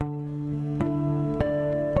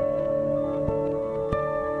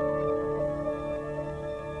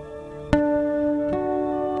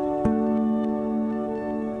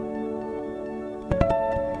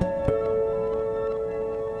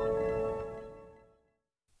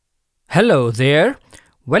Hello there.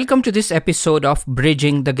 Welcome to this episode of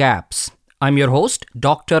Bridging the Gaps. I'm your host,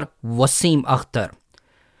 Dr. Wasim Akhtar.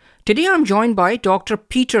 Today I'm joined by Dr.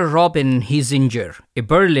 Peter Robin Hiesinger, a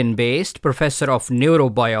Berlin-based professor of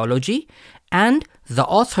neurobiology and the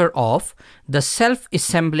author of The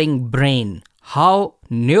Self-Assembling Brain: How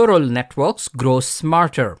Neural Networks Grow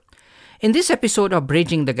Smarter. In this episode of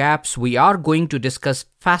Bridging the Gaps, we are going to discuss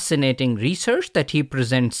fascinating research that he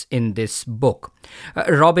presents in this book.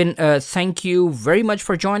 Robin, thank you very much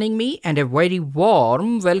for joining me, and a very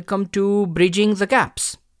warm welcome to Bridging the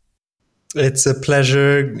Gaps. It's a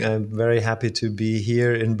pleasure. I'm very happy to be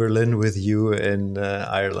here in Berlin with you in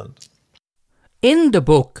Ireland. In the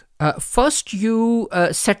book, first you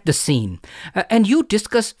set the scene and you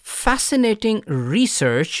discuss fascinating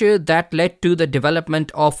research that led to the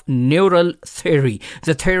development of neural theory,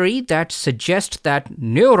 the theory that suggests that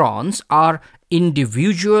neurons are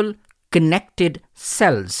individual connected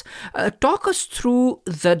cells. Talk us through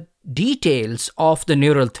the details of the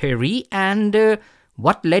neural theory and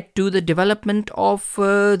what led to the development of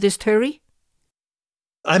this theory?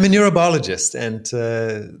 I'm a neurobiologist,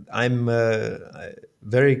 and I'm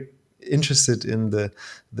very interested in the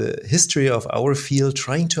history of our field,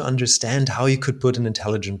 trying to understand how you could put an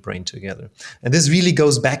intelligent brain together. And this really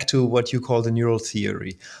goes back to what you call the neural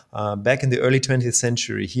theory. Back in the early 20th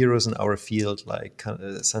century, heroes in our field like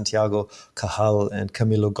Santiago Cajal and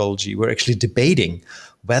Camillo Golgi were actually debating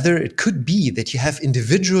whether it could be that you have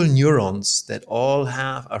individual neurons that all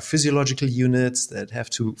are physiological units that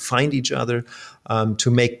have to find each other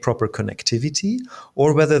to make proper connectivity,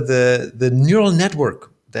 or whether the neural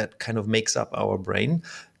network that kind of makes up our brain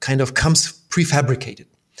kind of comes prefabricated.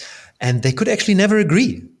 And they could actually never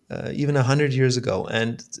agree, even 100 years ago.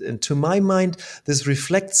 And to my mind, this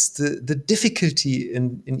reflects the difficulty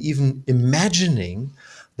in even imagining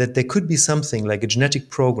that there could be something like a genetic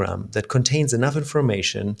program that contains enough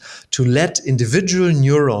information to let individual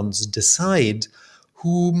neurons decide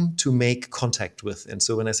whom to make contact with. And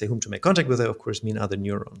so when I say whom to make contact with, I of course mean other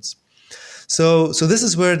neurons. So this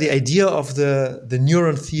is where the idea of the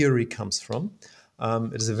neuron theory comes from.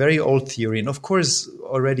 It is a very old theory. And of course,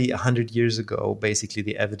 already 100 years ago, basically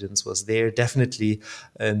the evidence was there. Definitely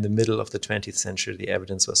in the middle of the 20th century, the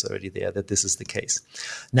evidence was already there that this is the case.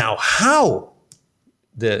 Now, how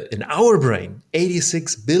in our brain,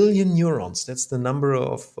 86 billion neurons, that's the number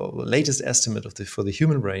of the latest estimate for the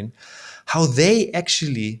human brain, how they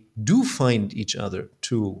actually do find each other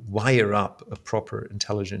to wire up a proper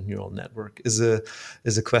intelligent neural network is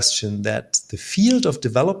a question that the field of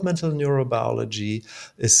developmental neurobiology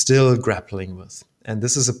is still grappling with. And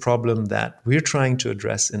this is a problem that we're trying to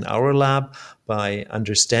address in our lab by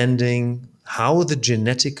understanding how the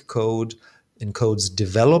genetic code encodes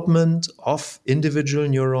development of individual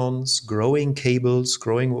neurons, growing cables,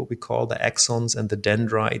 growing what we call the axons and the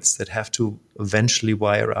dendrites that have to eventually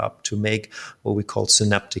wire up to make what we call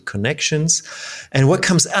synaptic connections. And what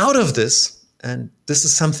comes out of this, and this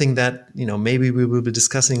is something that maybe we will be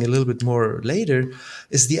discussing a little bit more later,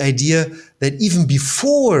 is the idea that even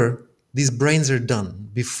before these brains are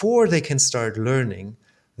done, before they can start learning,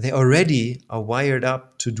 they already are wired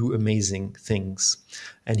up to do amazing things.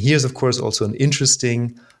 And here's, of course, also an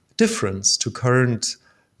interesting difference to current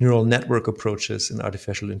neural network approaches in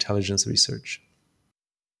artificial intelligence research.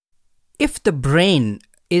 If the brain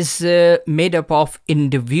is made up of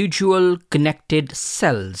individual connected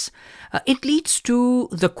cells, it leads to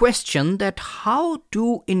the question that how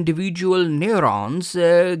do individual neurons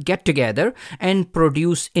get together and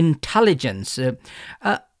produce intelligence?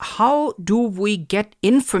 How do we get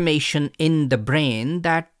information in the brain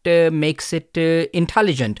that makes it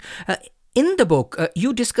intelligent? In the book,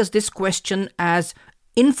 you discuss this question as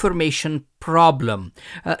information problem.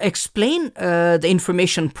 Explain the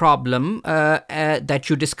information problem that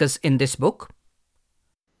you discuss in this book.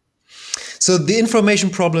 So the information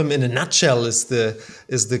problem in a nutshell is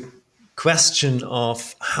the question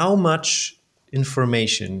of how much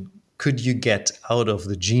information could you get out of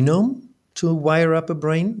the genome to wire up a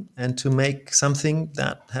brain and to make something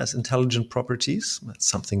that has intelligent properties. That's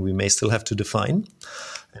something we may still have to define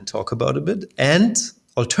and talk about a bit. And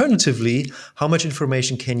alternatively, how much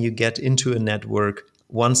information can you get into a network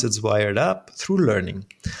once it's wired up through learning?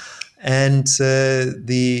 And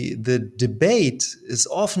the debate is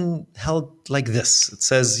often held like this. It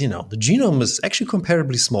says, the genome is actually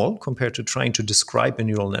comparably small compared to trying to describe a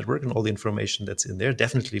neural network and all the information that's in there,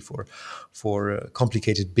 definitely for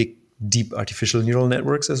complicated, big, deep artificial neural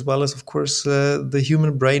networks, as well as, of course, the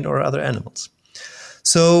human brain or other animals.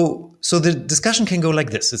 So the discussion can go like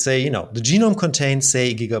this. Let's say, the genome contains, say,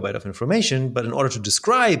 a gigabyte of information, but in order to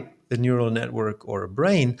describe a neural network or a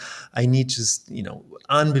brain, I need just,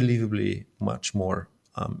 unbelievably much more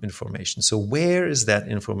information. So where is that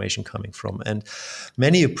information coming from? And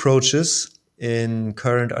many approaches in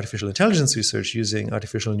current artificial intelligence research using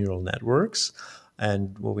artificial neural networks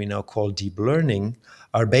and what we now call deep learning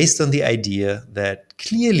are based on the idea that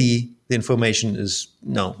clearly the information is,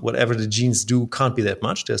 whatever the genes do can't be that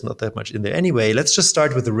much. There's not that much in there anyway. Let's just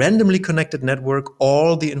start with a randomly connected network.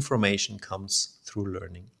 All the information comes through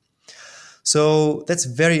learning. So that's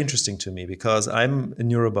very interesting to me because I'm a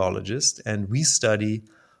neurobiologist and we study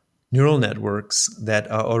neural networks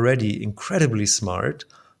that are already incredibly smart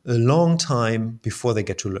a long time before they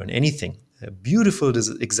get to learn anything. Beautiful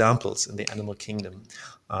examples in the animal kingdom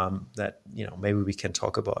that maybe we can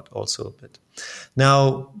talk about also a bit.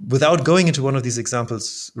 Now, without going into one of these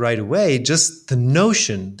examples right away, just the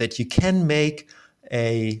notion that you can make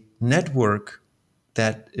a network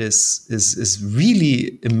that is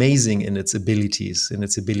really amazing in its abilities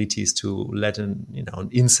to let an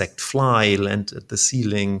insect fly, land at the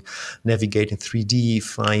ceiling, navigate in 3D,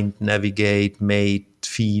 find, navigate, mate,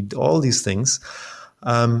 feed, all these things,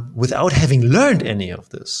 without having learned any of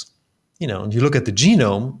this. And you look at the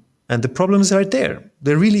genome, and the problem is right there.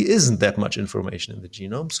 There really isn't that much information in the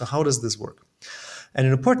genome. So how does this work? And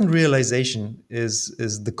an important realization is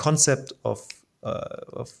the concept of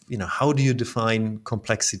how do you define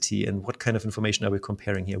complexity and what kind of information are we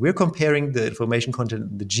comparing here? We're comparing the information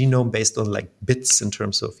content in the genome based on like bits in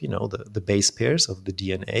terms of, the base pairs of the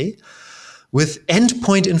DNA with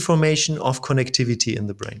endpoint information of connectivity in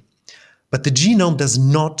the brain. But the genome does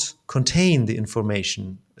not contain the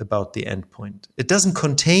information about the endpoint. It doesn't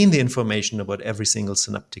contain the information about every single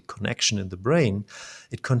synaptic connection in the brain.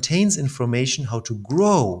 It contains information how to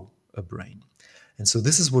grow a brain. And so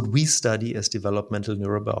this is what we study as developmental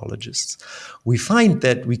neurobiologists. We find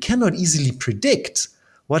that we cannot easily predict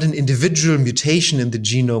what an individual mutation in the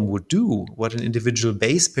genome would do, what an individual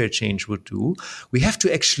base pair change would do. We have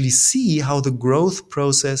to actually see how the growth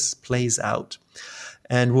process plays out.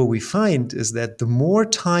 And what we find is that the more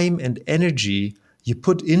time and energy you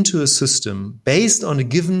put into a system based on a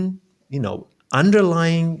given,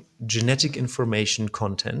 underlying genetic information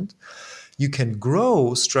content, you can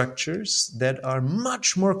grow structures that are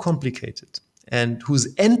much more complicated and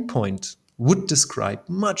whose endpoint would describe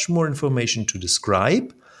much more information to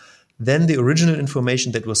describe than the original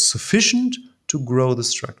information that was sufficient to grow the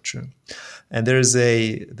structure. And there's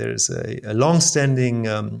a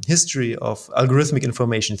long-standing history of algorithmic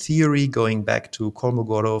information theory going back to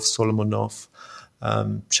Kolmogorov, Solomonov,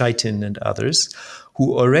 Chaitin, and others,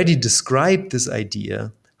 who already described this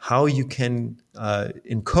idea how you can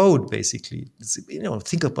encode, basically,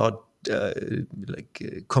 think about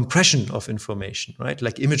compression of information, right?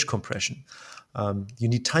 Like image compression. You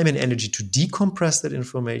need time and energy to decompress that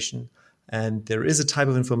information. And there is a type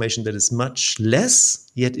of information that is much less,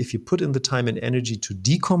 yet if you put in the time and energy to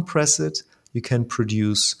decompress it, you can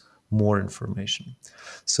produce more information.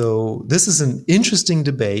 So this is an interesting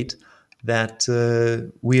debate that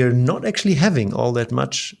we are not actually having all that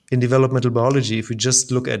much in developmental biology if we just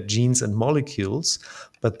look at genes and molecules,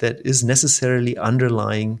 but that is necessarily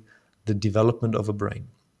underlying the development of a brain.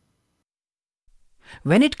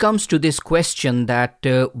 When it comes to this question that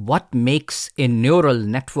what makes a neural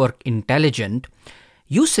network intelligent,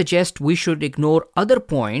 you suggest we should ignore other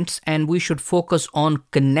points and we should focus on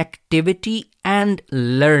connectivity and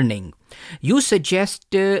learning. You suggest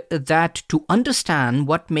that to understand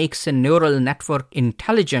what makes a neural network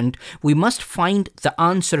intelligent, we must find the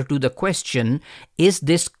answer to the question, is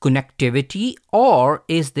this connectivity or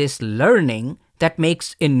is this learning that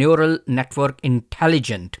makes a neural network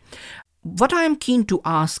intelligent? What I am keen to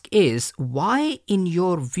ask is, why, in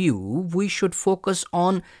your view, we should focus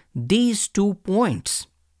on these 2 points?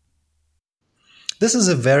 This is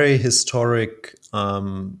a very historic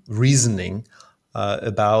reasoning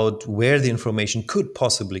about where the information could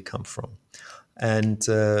possibly come from. And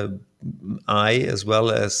I, as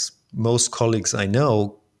well as most colleagues I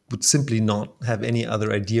know, would simply not have any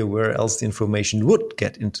other idea where else the information would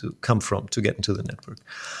come from to get into the network.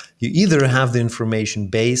 You either have the information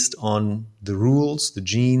based on the rules, the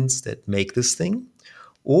genes that make this thing,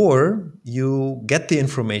 or you get the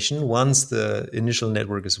information once the initial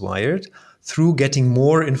network is wired through getting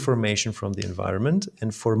more information from the environment.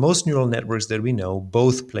 And for most neural networks that we know,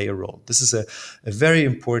 both play a role. This is a very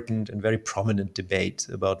important and very prominent debate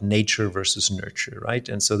about nature versus nurture, right?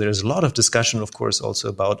 And so there's a lot of discussion, of course, also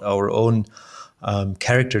about our own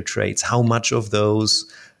character traits. How much of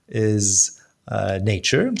those is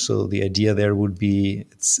nature? So the idea there would be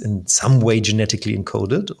it's in some way genetically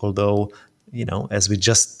encoded, although as we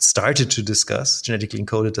just started to discuss, genetically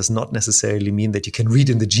encoded does not necessarily mean that you can read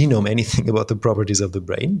in the genome anything about the properties of the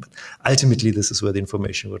brain. But ultimately, this is where the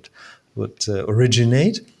information would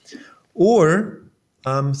originate, or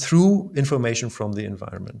through information from the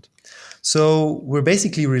environment. So we're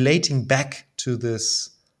basically relating back to this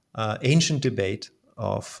ancient debate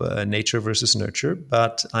of nature versus nurture,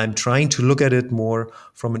 but I'm trying to look at it more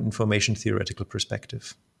from an information theoretical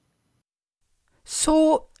perspective.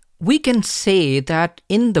 So we can say that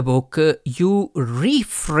in the book, you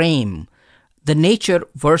reframe the nature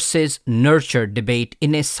versus nurture debate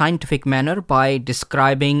in a scientific manner by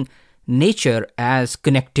describing nature as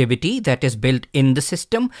connectivity that is built in the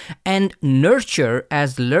system and nurture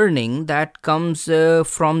as learning that comes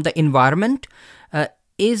from the environment.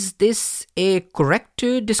 Is this a correct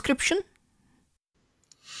description?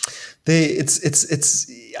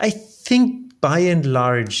 I think by and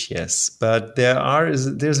large, yes, but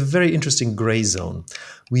there's a very interesting gray zone.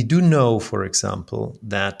 We do know, for example,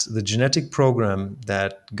 that the genetic program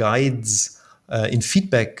that guides in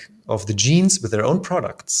feedback of the genes with their own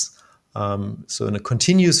products, so in a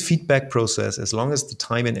continuous feedback process, as long as the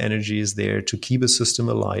time and energy is there to keep a system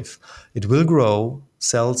alive, it will grow.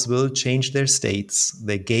 Cells will change their states.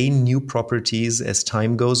 They gain new properties as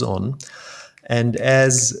time goes on. And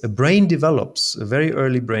as a brain develops, a very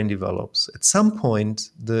early brain develops, at some point,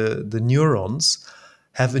 the neurons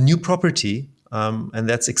have a new property, and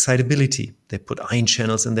that's excitability. They put ion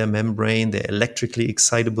channels in their membrane. They're electrically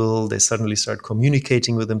excitable. They suddenly start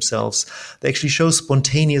communicating with themselves. They actually show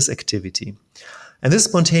spontaneous activity. And this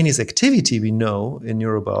spontaneous activity, we know in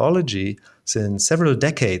neurobiology since several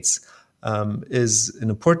decades, is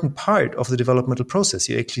an important part of the developmental process.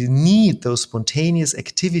 You actually need those spontaneous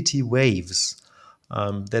activity waves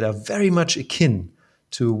that are very much akin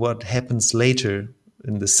to what happens later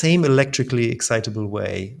in the same electrically excitable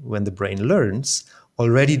way when the brain learns,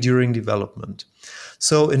 already during development.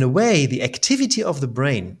 So in a way, the activity of the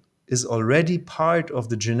brain is already part of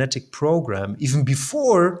the genetic program even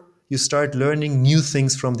before you start learning new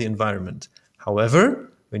things from the environment. However,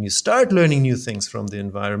 when you start learning new things from the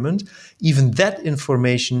environment, even that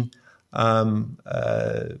information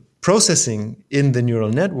processing in the neural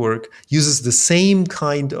network uses the same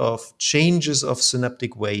kind of changes of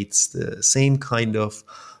synaptic weights, the same kind of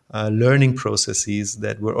learning processes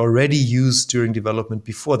that were already used during development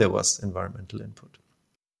before there was environmental input.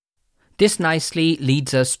 This nicely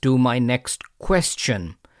leads us to my next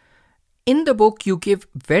question. In the book, you give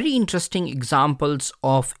very interesting examples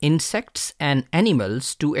of insects and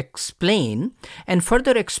animals to explain and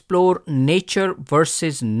further explore nature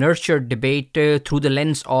versus nurture debate through the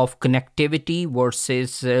lens of connectivity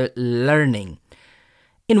versus learning.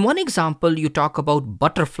 In one example, you talk about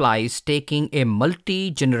butterflies taking a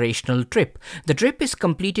multi-generational trip. The trip is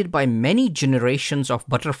completed by many generations of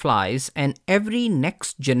butterflies, and every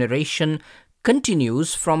next generation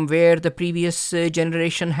continues from where the previous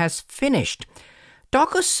generation has finished.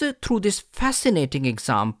 Talk us through this fascinating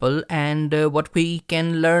example and what we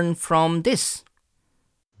can learn from this.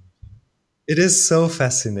 It is so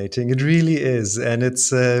fascinating. It really is. And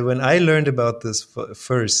it's when I learned about this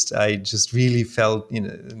first, I just really felt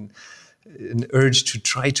an urge to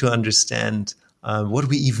try to understand what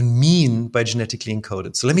we even mean by genetically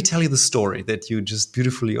encoded. So let me tell you the story that you just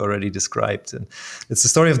beautifully already described. And it's the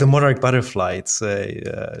story of the monarch butterfly. It's a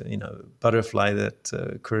butterfly that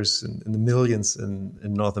occurs in the millions in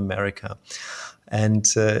North America. And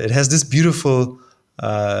it has this beautiful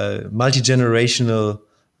multi-generational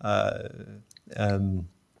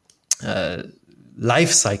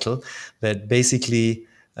life cycle that basically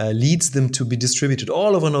leads them to be distributed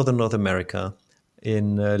all over northern North America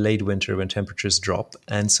in late winter when temperatures drop.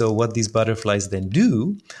 And so what these butterflies then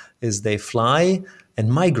do is they fly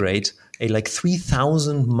and migrate a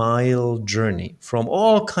 3,000-mile journey from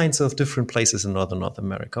all kinds of different places in northern North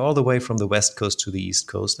America, all the way from the west coast to the east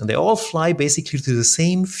coast. And they all fly basically to the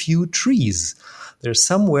same few trees. They're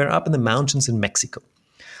somewhere up in the mountains in Mexico.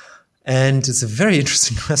 And it's a very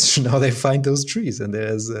interesting question how they find those trees. And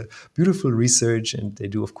there's beautiful research, and they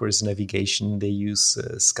do, of course, navigation. They use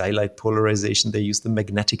skylight polarization. They use the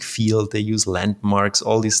magnetic field. They use landmarks,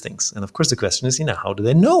 all these things. And of course, the question is, how do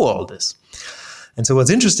they know all this? And so what's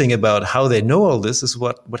interesting about how they know all this is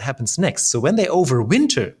what happens next. So when they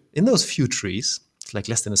overwinter in those few trees, it's like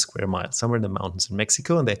less than a square mile, somewhere in the mountains in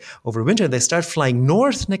Mexico, and they overwinter, and they start flying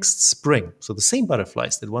north next spring. So the same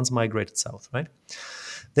butterflies that once migrated south, right?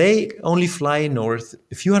 They only fly north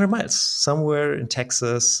a few hundred miles, somewhere in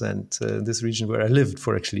Texas and this region where I lived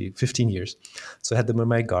for actually 15 years. So I had them in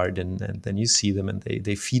my garden, and then you see them, and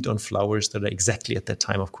they feed on flowers that are exactly at that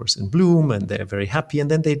time, of course, in bloom, and they're very happy. And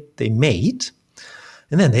then they mate,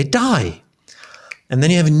 and then they die. And then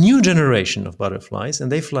you have a new generation of butterflies, and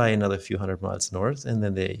they fly another few hundred miles north, and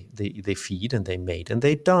then they feed and they mate and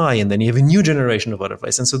they die. And then you have a new generation of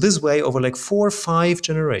butterflies. And so this way, over like 4 or 5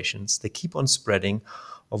 generations, they keep on spreading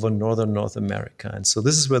over northern North America. And so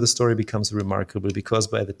this is where the story becomes remarkable, because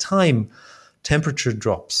by the time temperature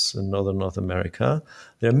drops in northern North America,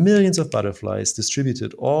 there are millions of butterflies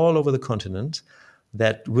distributed all over the continent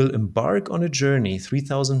that will embark on a journey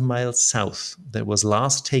 3,000 miles south that was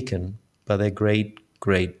last taken by their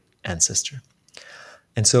great ancestor.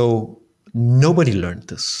 And so nobody learned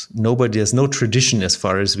this. There's no tradition as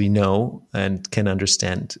far as we know and can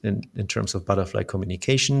understand in terms of butterfly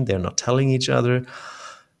communication. They're not telling each other.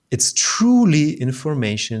 It's truly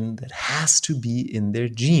information that has to be in their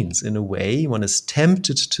genes. In a way, one is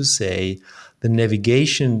tempted to say the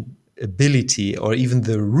navigation ability or even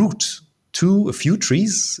the route to a few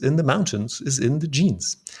trees in the mountains is in the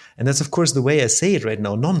genes. And that's, of course, the way I say it right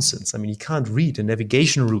now, nonsense. I mean, you can't read a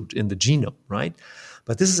navigation route in the genome, right?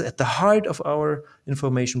 But this is at the heart of our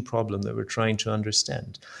information problem that we're trying to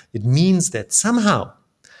understand. It means that somehow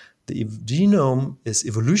the genome is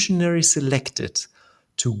evolutionarily selected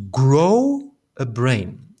to grow a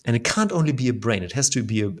brain. And it can't only be a brain. It has to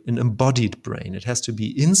be an embodied brain. It has to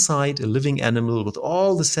be inside a living animal with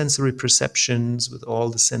all the sensory perceptions, with all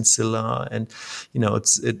the sensilla. And,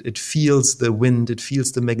 it feels the wind, it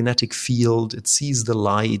feels the magnetic field, it sees the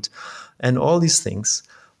light, and all these things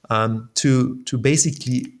to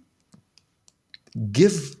basically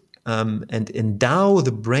give and endow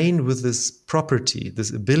the brain with this property,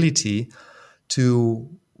 this ability to,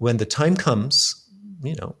 when the time comes,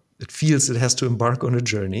 it feels it has to embark on a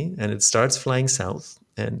journey, and it starts flying south.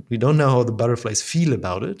 And we don't know how the butterflies feel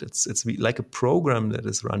about it. It's like a program that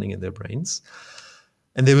is running in their brains.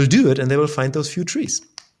 And they will do it, and they will find those few trees.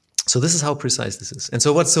 So this is how precise this is. And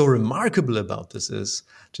so what's so remarkable about this is,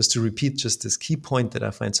 just to repeat just this key point that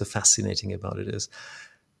I find so fascinating about it, is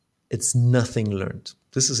it's nothing learned.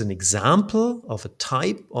 This is an example of a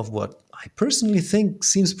type of what I personally think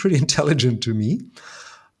seems pretty intelligent to me.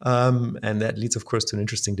 And that leads, of course, to an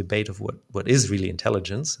interesting debate of what is really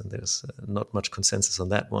intelligence. And there's not much consensus on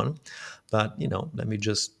that one. But, let me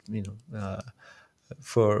just,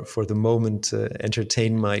 for the moment,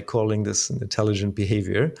 entertain my calling this an intelligent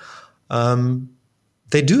behavior.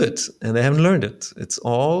 They do it, and they haven't learned it. It's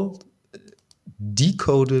all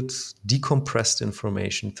decoded, decompressed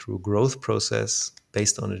information through a growth process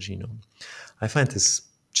based on a genome. I find this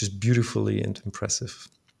just beautifully and impressive.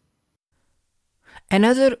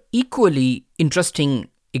 Another equally interesting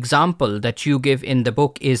example that you give in the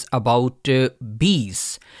book is about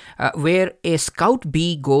bees, where a scout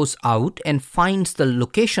bee goes out and finds the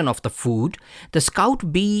location of the food. The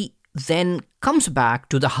scout bee then comes back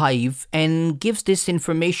to the hive and gives this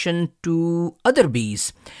information to other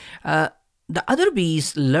bees. The other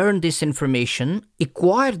bees learn this information,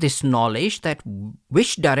 acquire this knowledge that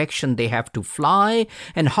which direction they have to fly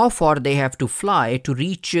and how far they have to fly to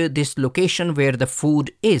reach this location where the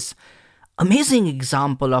food is. Amazing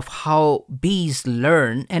example of how bees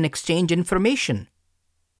learn and exchange information.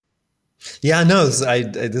 Yeah, no,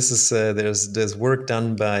 this is there's work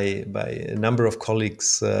done by a number of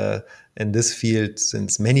colleagues in this field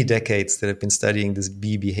since many decades that have been studying this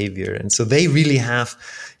bee behavior. And so they really have,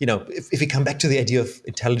 if we come back to the idea of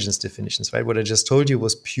intelligence definitions, right? What I just told you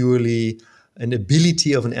was purely an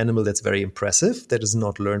ability of an animal that's very impressive, that is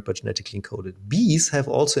not learned but genetically encoded. Bees have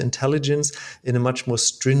also intelligence in a much more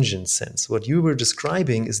stringent sense. What you were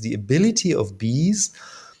describing is the ability of bees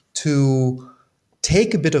to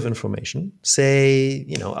take a bit of information, say,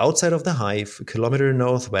 outside of the hive, a kilometer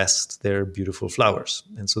northwest, there are beautiful flowers.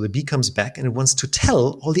 And so the bee comes back and it wants to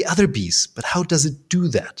tell all the other bees, but how does it do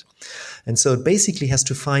that? And so it basically has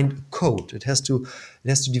to find a code. It has to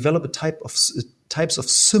develop types of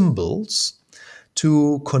symbols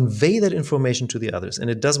to convey that information to the others. And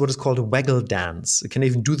it does what is called a waggle dance. It can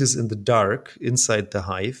even do this in the dark inside the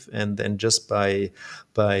hive, and then just by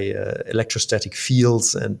electrostatic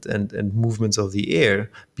fields and movements of the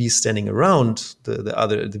air, bees standing around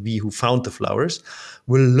the bee who found the flowers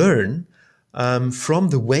will learn from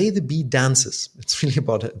the way the bee dances. It's really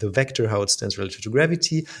about the vector, how it stands relative to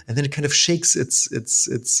gravity, and then it kind of shakes its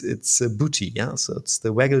booty. Yeah, so it's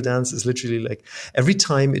the waggle dance is literally like every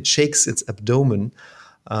time it shakes its abdomen,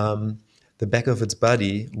 the back of its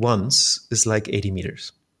body once is like 80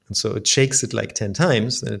 meters. And so it shakes it like 10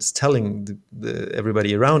 times, and it's telling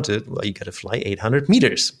everybody around it, well, you got to fly 800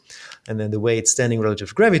 meters. And then the way it's standing relative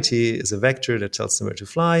to gravity is a vector that tells them where to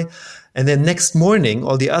fly. And then next morning,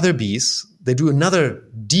 all the other bees, they do another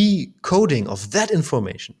decoding of that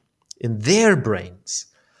information in their brains.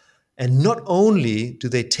 And not only do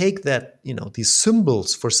they take that, these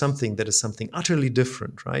symbols for something that is something utterly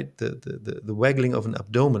different, right? The waggling of an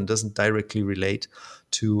abdomen doesn't directly relate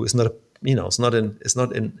to, it's not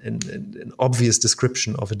an obvious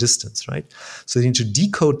description of a distance, right? So they need to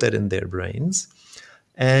decode that in their brains.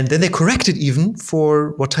 And then they correct it even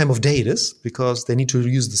for what time of day it is, because they need to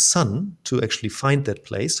use the sun to actually find that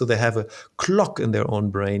place. So they have a clock in their own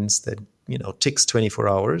brains that, ticks 24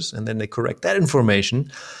 hours, and then they correct that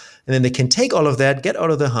information. And then they can take all of that, get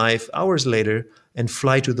out of the hive hours later, and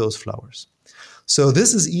fly to those flowers. So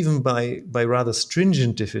this is, even by rather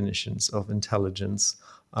stringent definitions of intelligence,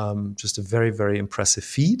 just a very, very impressive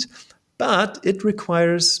feat. But it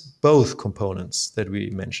requires both components that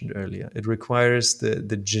we mentioned earlier. It requires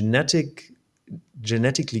the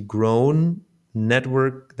genetically grown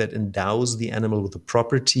network that endows the animal with the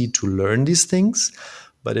property to learn these things.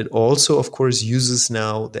 But it also, of course, uses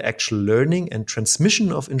now the actual learning and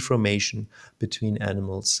transmission of information between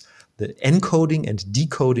animals, the encoding and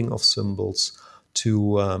decoding of symbols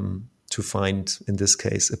to find, in this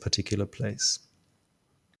case, a particular place.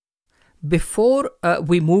 Before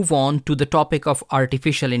we move on to the topic of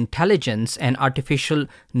artificial intelligence and artificial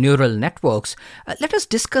neural networks, let us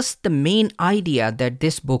discuss the main idea that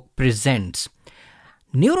this book presents.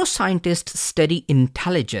 Neuroscientists study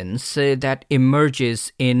intelligence that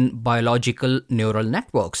emerges in biological neural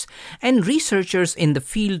networks, and researchers in the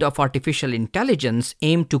field of artificial intelligence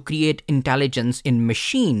aim to create intelligence in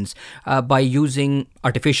machines by using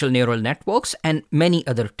artificial neural networks and many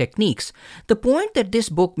other techniques. The point that this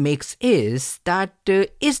book makes is that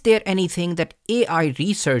is there anything that AI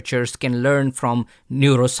researchers can learn from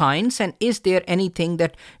neuroscience, and is there anything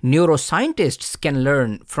that neuroscientists can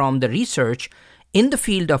learn from the research in the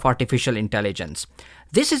field of artificial intelligence?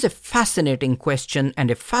 This is a fascinating question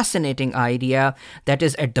and a fascinating idea that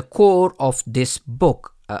is at the core of this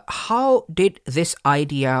book. How did this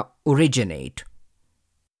idea originate?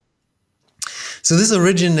 So this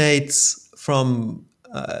originates from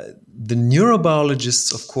the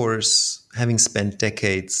neurobiologists, of course, having spent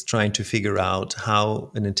decades trying to figure out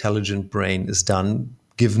how an intelligent brain is done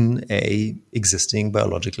given a existing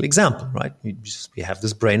biological example, right? We have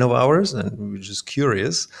this brain of ours, and we're just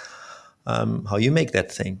curious how you make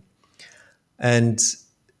that thing. And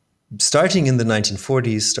starting in the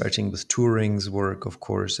 1940s, starting with Turing's work, of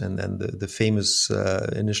course, and then the famous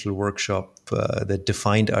initial workshop that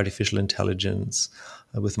defined artificial intelligence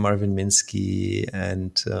with Marvin Minsky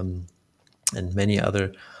and many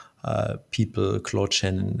other people, Claude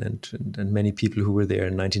Shannon and many people who were there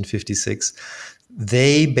in 1956,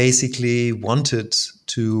 they basically wanted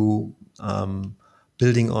to,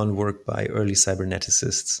 building on work by early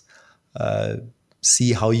cyberneticists,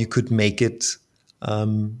 see how you could make it,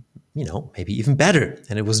 maybe even better.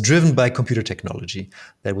 And it was driven by computer technology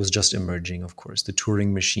that was just emerging, of course, the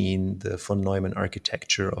Turing machine, the von Neumann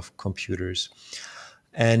architecture of computers.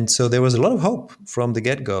 And so there was a lot of hope from the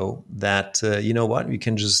get-go that, we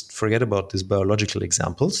can just forget about these biological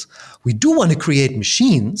examples. We do want to create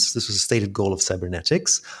machines, this was a stated goal of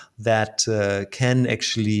cybernetics, that can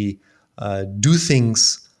actually do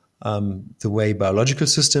things the way biological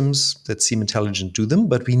systems that seem intelligent do them,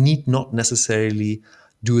 but we need not necessarily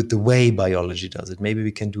do it the way biology does it. Maybe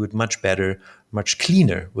we can do it much better, much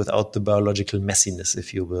cleaner, without the biological messiness,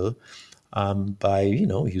 if you will. By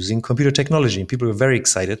using computer technology, and people were very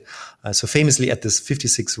excited. So famously, at this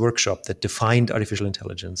 56 workshop that defined artificial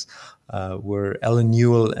intelligence, were Alan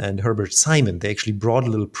Newell and Herbert Simon. They actually brought a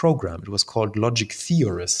little program. It was called Logic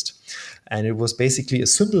Theorist, and it was basically a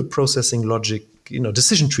simple processing logic,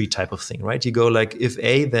 decision tree type of thing, right? You go like if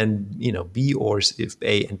A, then B, or if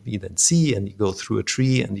A and B, then C, and you go through a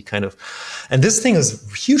tree, and and this thing is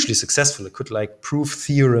hugely successful. It could prove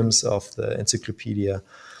theorems of the encyclopedia.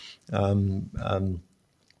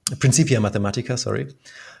 Principia Mathematica, sorry.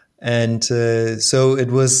 And so it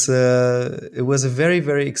was a very,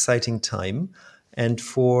 very exciting time. And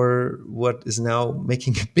for what is now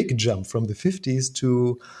making a big jump from the 50s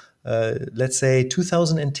to, let's say,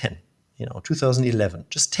 2010, 2011,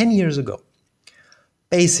 just 10 years ago,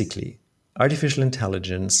 basically, artificial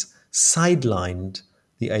intelligence sidelined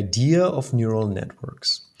the idea of neural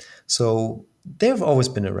networks. So they've always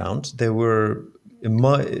been around. There were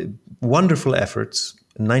wonderful efforts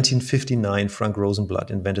In 1959, Frank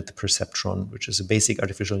Rosenblatt invented the perceptron, which is a basic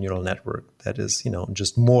artificial neural network that is,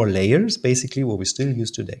 just more layers, basically, what we still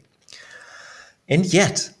use today. And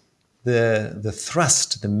yet, the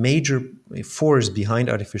thrust, the major force behind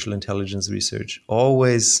artificial intelligence research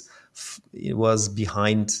always it was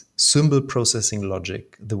behind symbol processing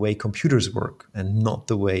logic, the way computers work, and not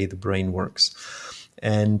the way the brain works.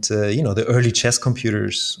 And, the early chess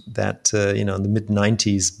computers that, in the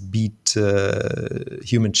mid-90s beat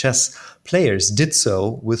human chess players did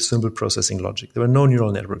so with symbol processing logic. There were no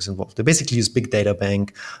neural networks involved. They basically use big data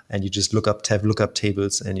bank, and you just look up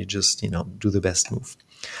tables, and you just, do the best move.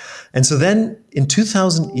 And so then in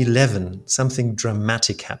 2011, something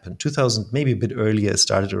dramatic happened. 2000, maybe a bit earlier,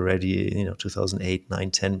 started already, 2008,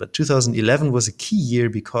 9, 10. But 2011 was a key year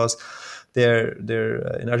because there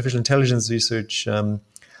in artificial intelligence research, there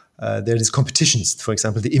are these competitions, for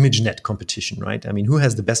example, the ImageNet competition, right? I mean, who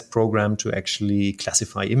has the best program to actually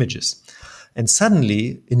classify images? And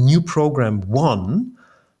suddenly a new program won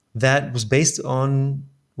that was based on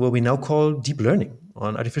what we now call deep learning,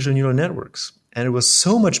 on artificial neural networks. And it was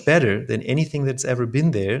so much better than anything that's ever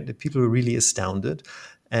been there that people were really astounded.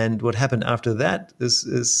 And what happened after that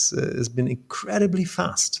has been incredibly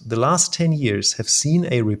fast. The last 10 years have seen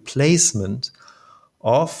a replacement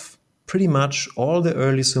of pretty much all the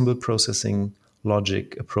early symbol processing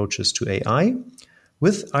logic approaches to AI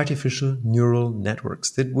with artificial neural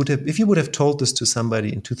networks. That would have, if you would have told this to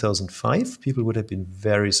somebody in 2005, people would have been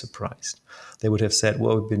very surprised. They would have said,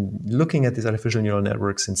 well, we've been looking at these artificial neural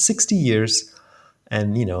networks in 60 years,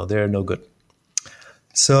 and they're no good.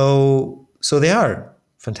 So they are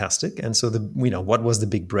fantastic. And so what was the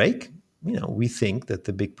big break? We think that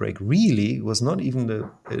the big break really was not even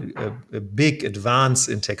a big advance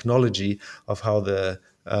in technology of how the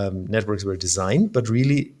networks were designed, but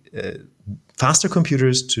really faster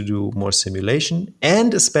computers to do more simulation,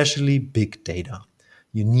 and especially big data.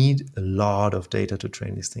 You need a lot of data to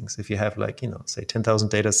train these things. If you have say 10,000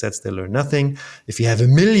 data sets, they learn nothing. If you have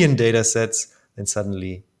 1 million data sets, then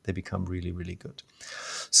suddenly they become really, really good.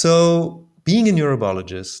 So being a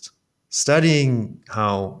neurobiologist, studying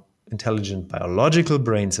how intelligent biological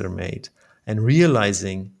brains are made, and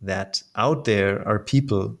realizing that out there are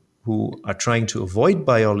people who are trying to avoid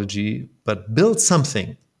biology, but build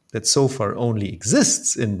something that so far only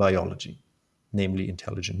exists in biology, namely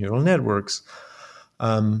intelligent neural networks,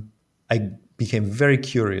 I became very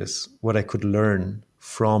curious what I could learn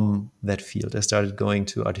from that field. I started going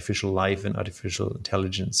to artificial life and artificial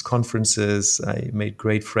intelligence conferences. I made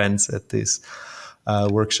great friends at these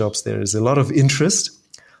workshops. There is a lot of interest,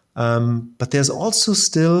 but there's also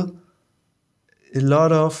still a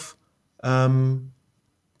lot of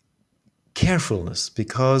carefulness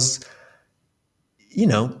because,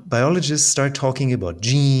 biologists start talking about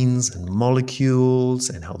genes and molecules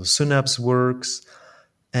and how the synapse works.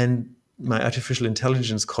 And my artificial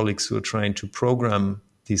intelligence colleagues who are trying to program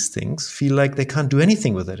these things feel like they can't do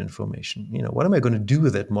anything with that information. What am I going to do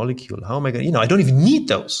with that molecule? How am I going to, I don't even need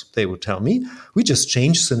those, they would tell me. We just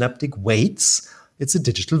change synaptic weights. It's a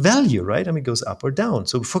digital value, right? I mean, it goes up or down.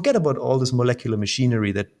 So forget about all this molecular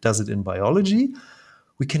machinery that does it in biology.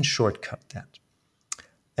 We can shortcut that.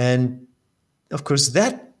 And of course,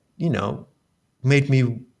 that, made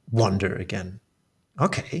me wonder again.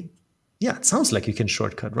 Okay, yeah, it sounds like you can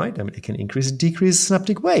shortcut, right? I mean, it can increase and decrease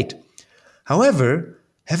synaptic weight. However,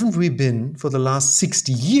 haven't we been for the last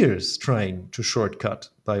 60 years trying to shortcut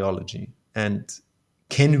biology? And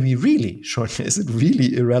can we really shortcut? Is it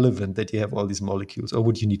really irrelevant that you have all these molecules, or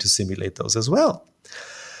would you need to simulate those as well?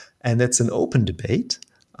 And that's an open debate.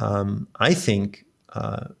 I think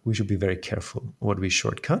we should be very careful what we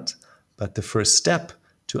shortcut. But the first step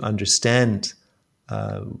to understand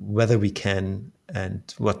whether we can and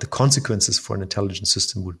what the consequences for an intelligent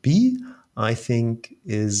system would be, I think,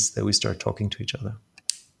 is that we start talking to each other.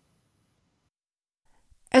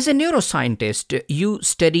 As a neuroscientist, you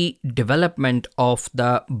study development of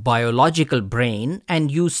the biological brain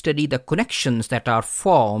and you study the connections that are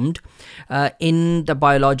formed in the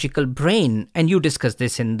biological brain, and you discuss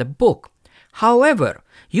this in the book. However,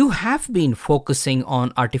 you have been focusing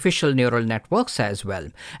on artificial neural networks as well,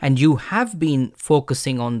 and you have been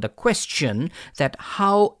focusing on the question that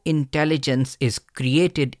how intelligence is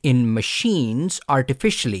created in machines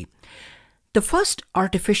artificially. The first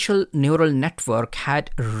artificial neural network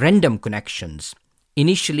had random connections.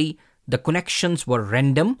 Initially, the connections were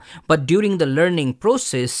random, but during the learning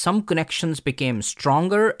process, some connections became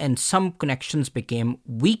stronger and some connections became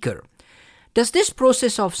weaker. Does this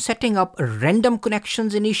process of setting up random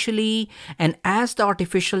connections initially, and as the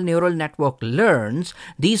artificial neural network learns,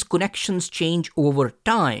 these connections change over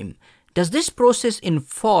time? Does this process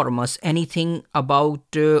inform us anything about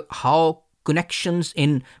how connections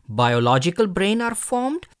in biological brain are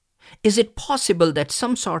formed? Is it possible that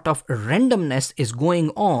some sort of randomness is going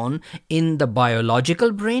on in the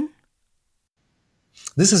biological brain?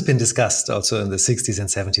 This has been discussed also in the 60s and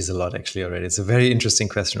 70s a lot, actually, already. It's a very interesting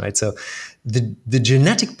question, right? So the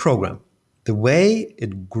genetic program, the way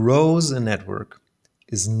it grows a network,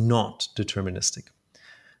 is not deterministic.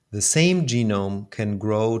 The same genome can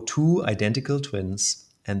grow two identical twins,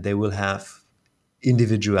 and they will have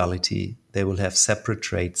individuality. They will have separate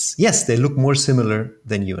traits. Yes, they look more similar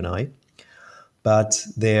than you and I, but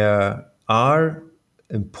there are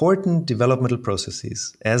important developmental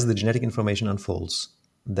processes as the genetic information unfolds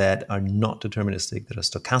that are not deterministic, that are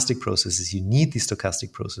stochastic processes. You need these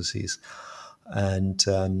stochastic processes. And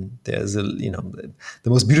there's the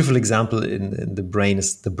most beautiful example in the brain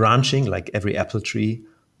is the branching, like every apple tree.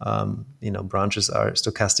 Branches are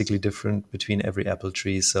stochastically different between every apple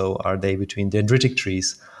tree. So are they between dendritic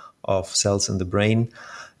trees of cells in the brain?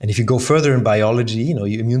 And if you go further in biology, your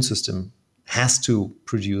immune system has to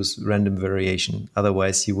produce random variation.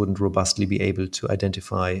 Otherwise, you wouldn't robustly be able to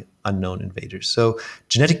identify unknown invaders. So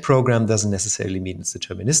genetic program doesn't necessarily mean it's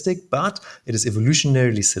deterministic, but it is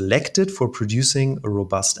evolutionarily selected for producing a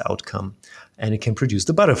robust outcome. And it can produce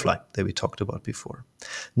the butterfly that we talked about before.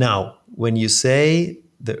 Now, when you say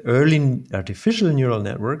the early artificial neural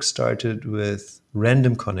networks started with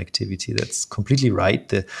random connectivity, that's completely right.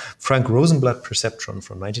 The Frank Rosenblatt perceptron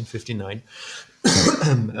from 1959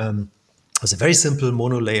 was a very simple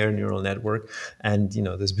monolayer neural network, and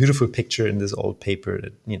this beautiful picture in this old paper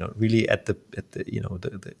that really at the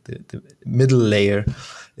middle layer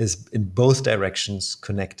is in both directions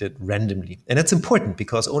connected randomly. And that's important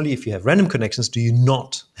because only if you have random connections do you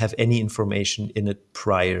not have any information in it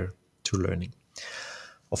prior to learning.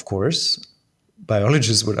 Of course,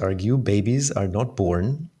 biologists would argue babies are not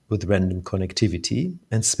born with random connectivity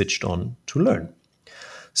and switched on to learn.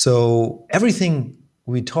 So everything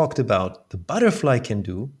we talked about the butterfly can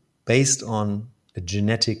do based on a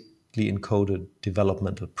genetically encoded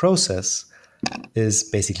developmental process is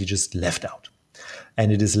basically just left out.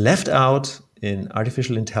 And it is left out in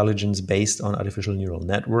artificial intelligence based on artificial neural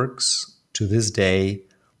networks to this day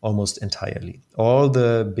almost entirely. All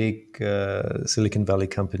the big Silicon Valley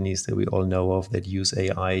companies that we all know of that use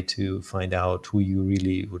AI to find out who you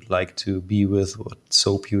really would like to be with, what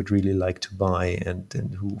soap you would really like to buy,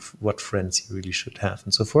 and what friends you really should have,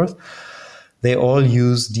 and so forth. They all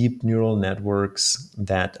use deep neural networks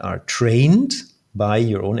that are trained by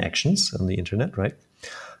your own actions on the internet, right?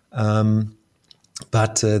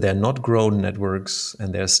 But they're not grown networks,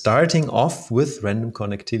 and they're starting off with random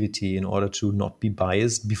connectivity in order to not be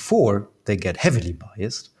biased before they get heavily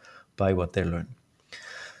biased by what they learn.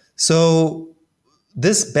 So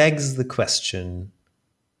this begs the question,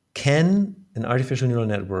 can an artificial neural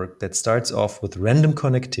network that starts off with random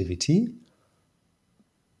connectivity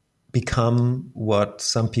become what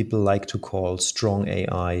some people like to call strong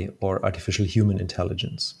AI or artificial human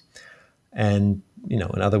intelligence? And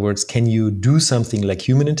in other words, can you do something like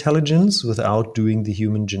human intelligence without doing the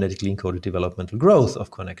human genetically encoded developmental growth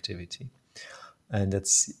of connectivity? And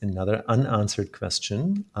that's another unanswered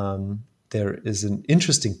question. There is an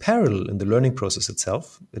interesting parallel in the learning process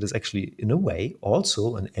itself. It is actually, in a way,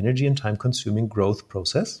 also an energy and time-consuming growth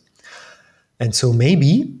process. And so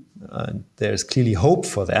maybe there's clearly hope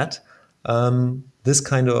for that. This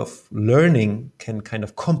kind of learning can kind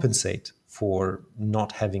of compensate for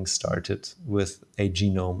not having started with a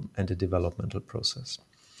genome and a developmental process.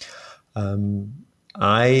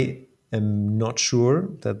 I am not sure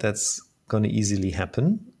that that's going to easily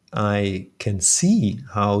happen. I can see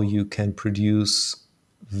how you can produce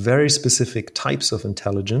very specific types of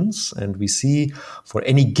intelligence, and we see for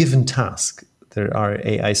any given task, there are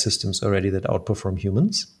AI systems already that outperform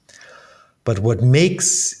humans. But what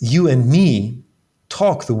makes you and me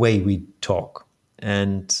talk the way we talk,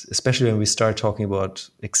 and especially when we start talking about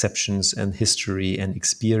exceptions and history and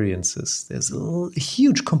experiences, there's a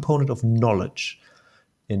huge component of knowledge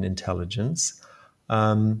in intelligence.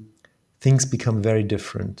 Things become very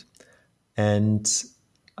different. And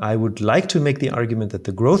I would like to make the argument that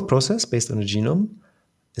the growth process based on a genome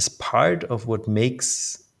is part of what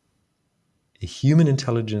makes a human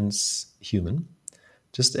intelligence human,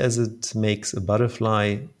 just as it makes a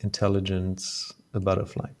butterfly intelligence a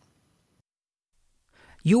butterfly.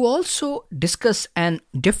 You also discuss and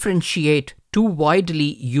differentiate two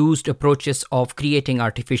widely used approaches of creating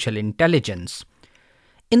artificial intelligence.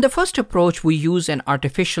 In the first approach, we use an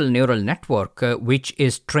artificial neural network, which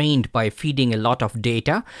is trained by feeding a lot of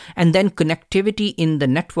data, and then connectivity in the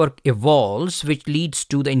network evolves, which leads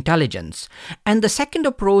to the intelligence. And the second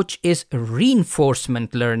approach is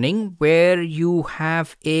reinforcement learning, where you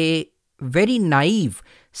have a very naive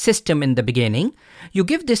system in the beginning. You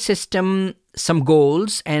give this system some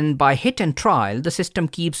goals, and by hit and trial, the system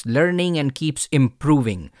keeps learning and keeps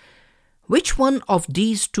improving. Which one of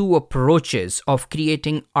these two approaches of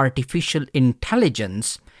creating artificial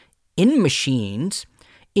intelligence in machines,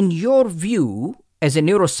 in your view as a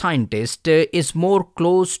neuroscientist, is more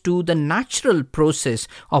close to the natural process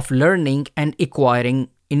of learning and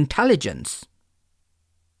acquiring intelligence?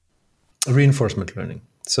 Reinforcement learning.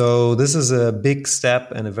 So this is a big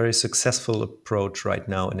step and a very successful approach right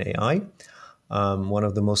now in AI. One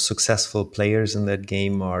of the most successful players in that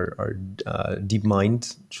game are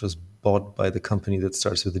DeepMind, which was bought by the company that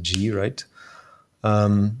starts with a G, right?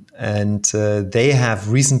 And they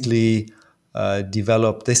have recently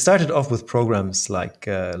developed. They started off with programs like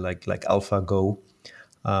AlphaGo.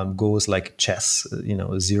 Go is like chess,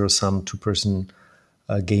 a zero-sum two-person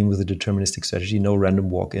game with a deterministic strategy, no random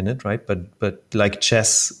walk in it, right? But like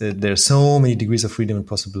chess, there are so many degrees of freedom and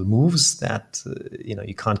possible moves that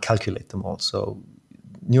you can't calculate them all. So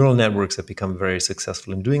neural networks have become very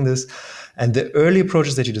successful in doing this. And the early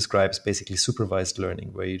approaches that you describe is basically supervised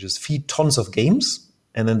learning, where you just feed tons of games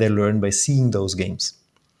and then they learn by seeing those games.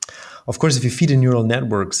 Of course, if you feed a neural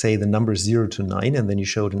network, say the numbers 0 to 9, and then you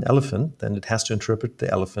showed an elephant, then it has to interpret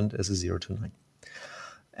the elephant as a 0 to 9.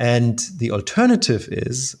 And the alternative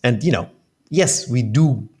is, and yes, we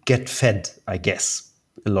do get fed, I guess,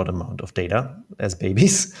 a lot amount of data as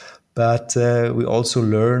babies, but we also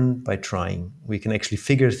learn by trying. We can actually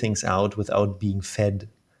figure things out without being fed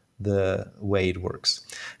the way it works.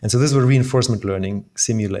 And so this is what reinforcement learning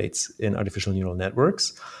simulates in artificial neural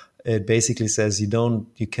networks. It basically says you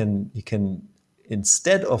can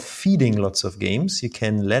instead of feeding lots of games, you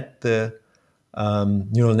can let the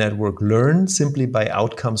neural network learn simply by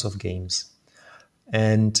outcomes of games.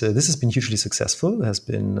 And this has been hugely successful. It has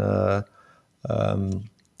been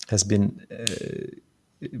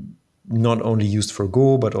not only used for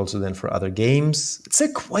Go, but also then for other games. It's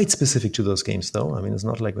quite specific to those games, though. I mean, it's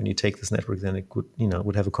not like when you take this network, then it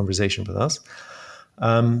would have a conversation with us.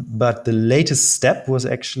 But the latest step was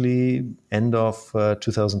actually end of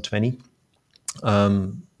 2020.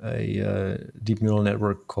 A deep neural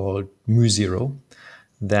network called MuZero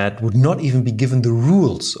that would not even be given the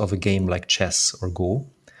rules of a game like chess or Go,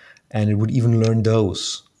 and it would even learn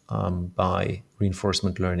those by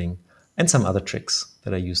reinforcement learning and some other tricks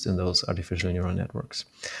that are used in those artificial neural networks.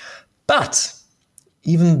 But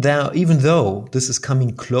even though this is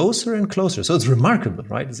coming closer and closer, so it's remarkable,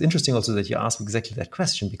 right? It's interesting also that you ask exactly that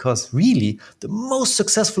question, because really the most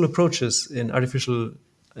successful approaches in artificial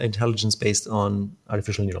intelligence based on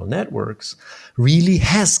artificial neural networks really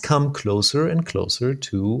has come closer and closer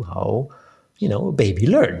to how a baby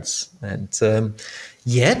learns. And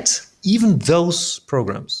yet even those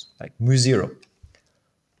programs like MuZero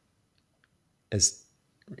is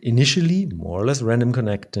initially more or less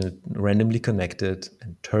randomly connected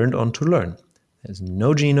and turned on to learn. There's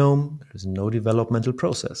no genome, there's no developmental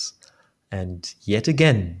process. And yet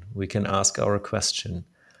again, we can ask our question,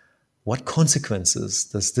 what consequences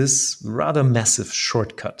does this rather massive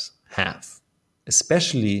shortcut have?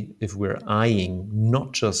 Especially if we're eyeing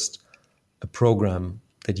not just a program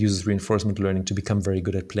that uses reinforcement learning to become very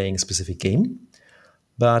good at playing a specific game,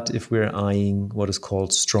 but if we're eyeing what is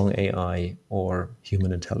called strong AI or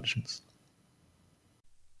human intelligence.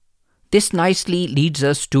 This nicely leads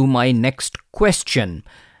us to my next question.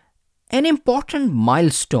 An important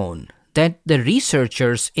milestone that the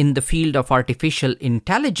researchers in the field of artificial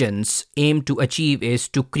intelligence aim to achieve is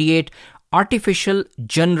to create artificial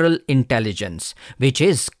general intelligence, which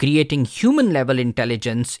is creating human-level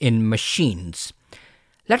intelligence in machines.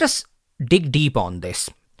 Let us dig deep on this.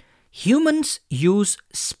 Humans use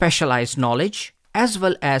specialized knowledge as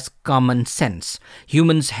well as common sense.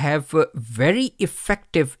 Humans have a very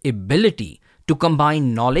effective ability to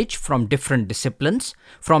combine knowledge from different disciplines,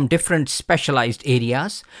 from different specialized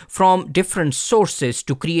areas, from different sources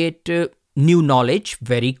to create new knowledge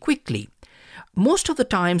very quickly. Most of the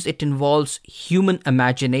times it involves human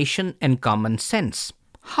imagination and common sense.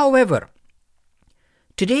 However,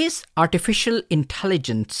 today's artificial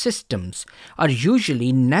intelligence systems are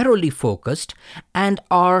usually narrowly focused and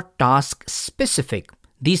are task-specific.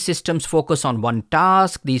 These systems focus on one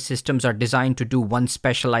task. These systems are designed to do one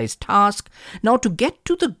specialized task. Now, to get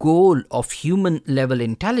to the goal of human-level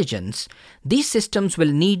intelligence, these systems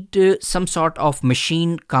will need some sort of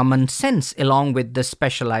machine common sense along with the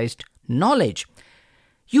specialized knowledge.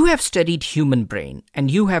 You have studied human brain and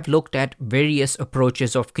you have looked at various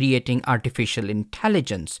approaches of creating artificial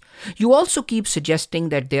intelligence. You also keep suggesting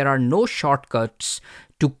that there are no shortcuts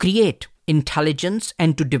to create intelligence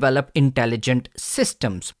and to develop intelligent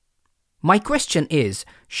systems. My question is,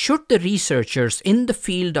 should the researchers in the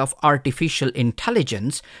field of artificial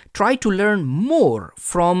intelligence try to learn more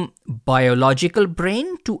from biological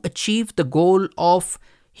brain to achieve the goal of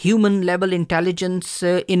human-level intelligence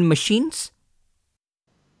in machines?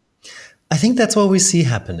 I think that's what we see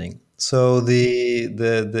happening. So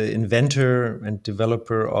the inventor and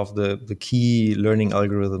developer of the key learning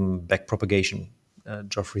algorithm backpropagation,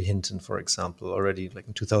 Geoffrey Hinton, for example, already like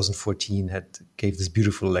in 2014 gave this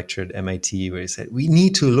beautiful lecture at MIT where he said, we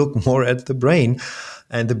need to look more at the brain,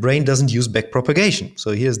 and the brain doesn't use backpropagation.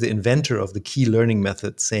 So here's the inventor of the key learning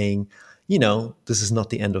method saying, this is not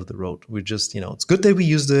the end of the road. We're just, it's good that we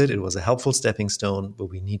used it. It was a helpful stepping stone, but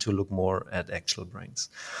we need to look more at actual brains.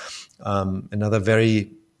 Another very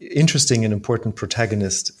interesting and important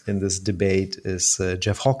protagonist in this debate is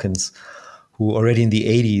Jeff Hawkins, who already in the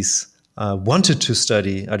 80s wanted to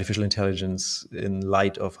study artificial intelligence in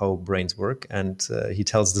light of how brains work. And he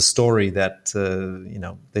tells the story that,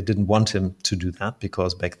 they didn't want him to do that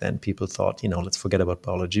because back then people thought, let's forget about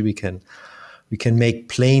biology. We can make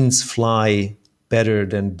planes fly better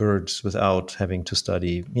than birds without having to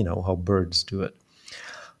study, how birds do it.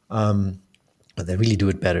 But they really do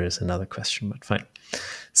it better is another question, but fine.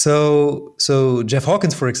 So Jeff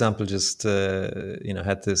Hawkins, for example, just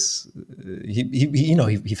had this.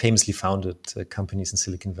 He famously founded companies in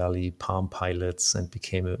Silicon Valley, Palm Pilots, and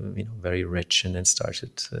became very rich, and then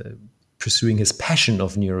started pursuing his passion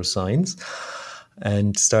of neuroscience,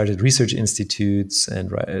 and started research institutes and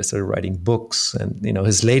started writing books. And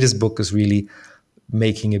his latest book is really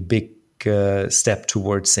making a big step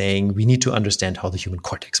towards saying we need to understand how the human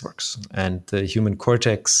cortex works. And the human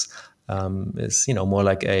cortex is, more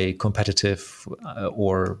like a competitive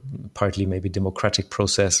or partly maybe democratic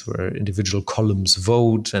process where individual columns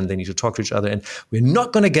vote and they need to talk to each other. And we're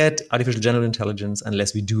not going to get artificial general intelligence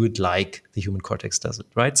unless we do it like the human cortex does it,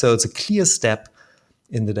 right? So it's a clear step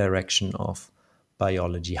in the direction of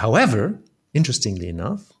biology. However, interestingly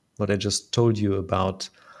enough, what I just told you about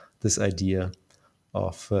this idea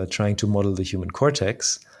of trying to model the human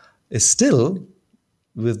cortex is still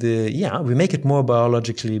with we make it more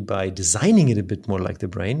biologically by designing it a bit more like the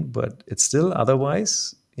brain, but it's still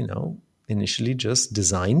otherwise, initially just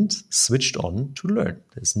designed, switched on to learn.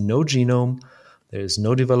 There's no genome, there is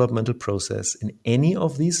no developmental process in any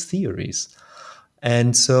of these theories.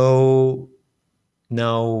 And so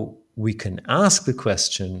now we can ask the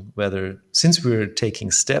question whether, since we're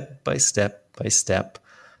taking step by step by step,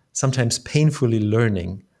 sometimes painfully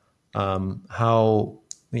learning how,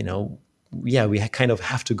 we kind of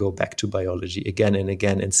have to go back to biology again and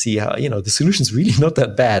again and see how, the solution's really not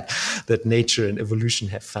that bad that nature and evolution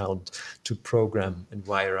have found to program and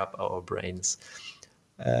wire up our brains.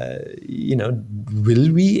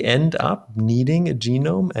 Will we end up needing a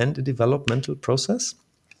genome and a developmental process?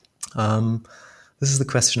 This is the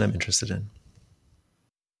question I'm interested in.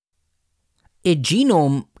 A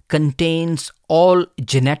genome contains all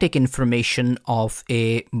genetic information of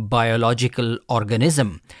a biological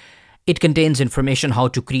organism. It contains information how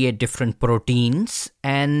to create different proteins,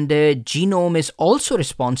 and the genome is also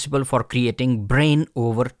responsible for creating brain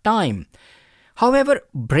over time. However,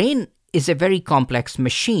 brain is a very complex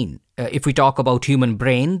machine. If we talk about human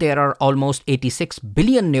brain, there are almost 86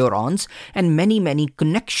 billion neurons and many, many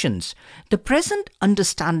connections. The present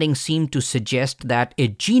understanding seems to suggest that a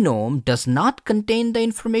genome does not contain the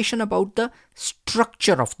information about the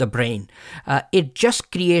structure of the brain. It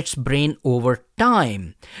just creates brain over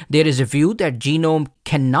time. There is a view that genome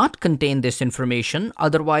cannot contain this information,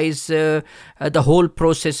 otherwise the whole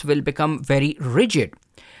process will become very rigid.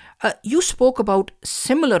 You spoke about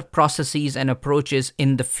similar processes and approaches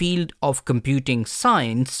in the field of computing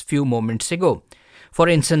science few moments ago. For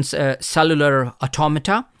instance, cellular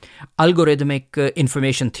automata, algorithmic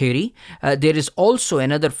information theory. There is also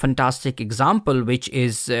another fantastic example, which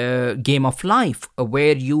is game of life,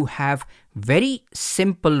 where you have very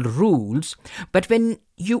simple rules, but when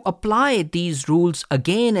you apply these rules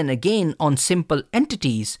again and again on simple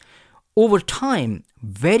entities, over time,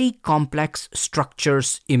 very complex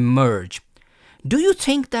structures emerge. Do you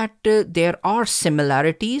think that there are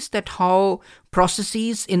similarities that how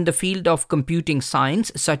processes in the field of computing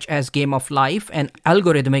science, such as game of life and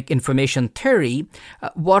algorithmic information theory,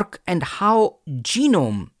 work, and how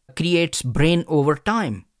genome creates brain over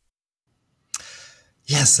time?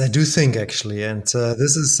 Yes, I do think actually. And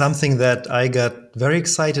this is something that I got very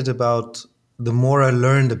excited about the more I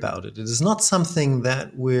learned about it. It is not something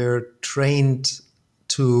that we're trained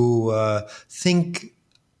to think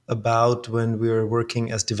about when we're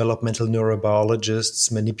working as developmental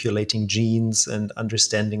neurobiologists, manipulating genes and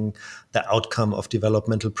understanding the outcome of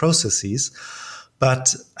developmental processes.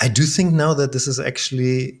 But I do think now that this is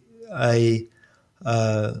actually a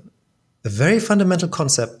very fundamental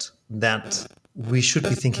concept that we should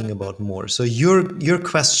be thinking about more. So your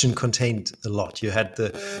question contained a lot.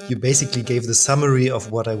 You basically gave the summary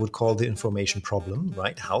of what I would call the information problem,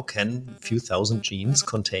 right? How can a few thousand genes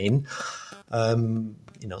contain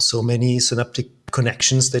so many synaptic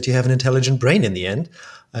connections that you have an intelligent brain in the end,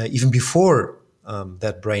 even before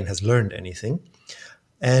that brain has learned anything?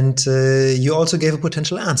 And you also gave a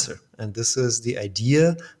potential answer. And this is the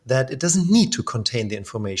idea that it doesn't need to contain the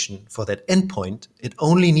information for that endpoint. It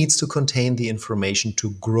only needs to contain the information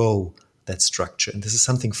to grow that structure. And this is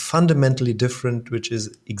something fundamentally different, which is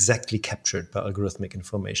exactly captured by algorithmic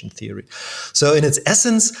information theory. So in its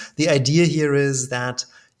essence, the idea here is that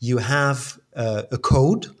you have a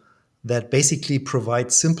code that basically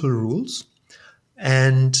provides simple rules,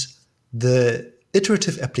 and the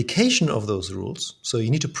iterative application of those rules, so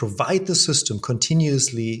you need to provide the system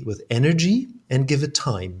continuously with energy and give it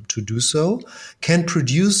time to do so, can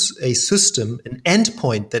produce a system, an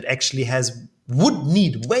endpoint that actually would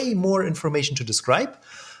need way more information to describe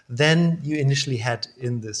than you initially had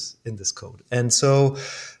in this code. And so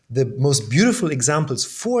the most beautiful examples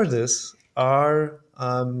for this are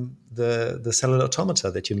the cellular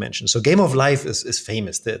automata that you mentioned. So Game of Life is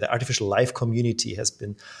famous. The artificial life community has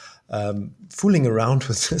been fooling around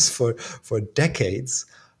with this for decades.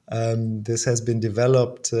 This has been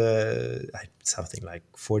developed something like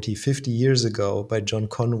 40, 50 years ago by John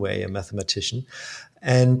Conway, a mathematician.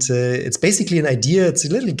 And it's basically an idea. It's a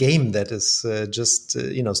little game that is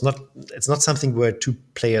it's not something where two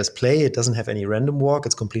players play. It doesn't have any random walk.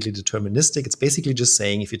 It's completely deterministic. It's basically just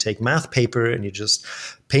saying if you take math paper and you just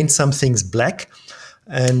paint some things black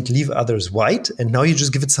and leave others white, and now you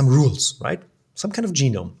just give it some rules, right? Some kind of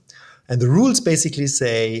genome. And the rules basically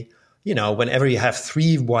say, whenever you have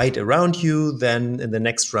 3 white around you, then in the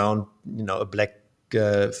next round, a black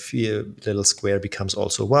little square becomes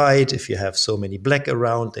also white. If you have so many black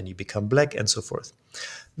around, then you become black, and so forth.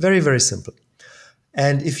 Very, very simple.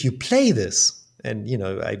 And if you play this, and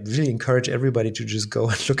I really encourage everybody to just go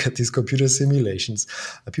and look at these computer simulations.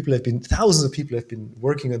 Thousands of people have been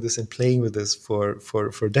working on this and playing with this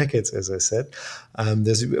for decades, as I said.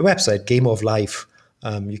 There's a website, Game of Life,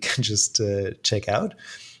 you can just check out.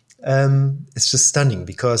 It's just stunning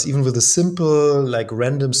because even with a simple,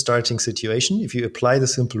 random starting situation, if you apply the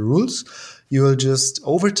simple rules, you will just,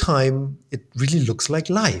 over time, it really looks like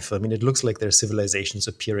life. I mean, it looks like there are civilizations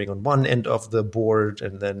appearing on one end of the board,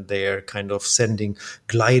 and then they're kind of sending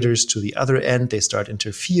gliders to the other end. They start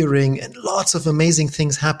interfering, and lots of amazing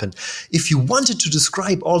things happen. If you wanted to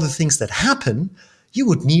describe all the things that happen, you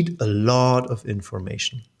would need a lot of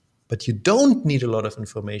information. But you don't need a lot of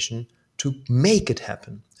information to make it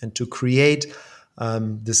happen and to create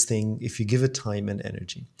this thing if you give it time and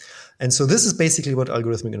energy. And so this is basically what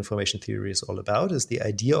algorithmic information theory is all about, is the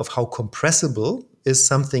idea of how compressible is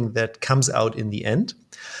something that comes out in the end.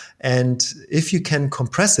 And if you can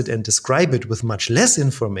compress it and describe it with much less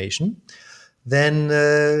information, then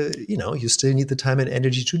you still need the time and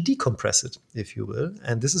energy to decompress it, if you will.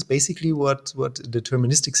 And this is basically what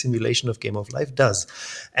deterministic simulation of Game of Life does.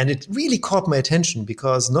 And it really caught my attention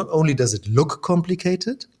because not only does it look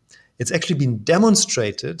complicated, it's actually been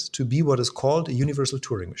demonstrated to be what is called a universal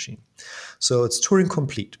Turing machine. So it's Turing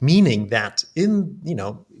complete, meaning that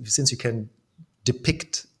since you can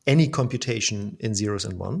depict any computation in zeros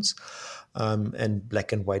and ones, and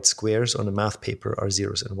black and white squares on a math paper are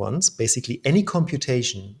zeros and ones. Basically, any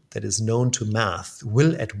computation that is known to math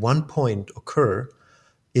will at one point occur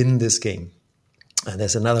in this game. And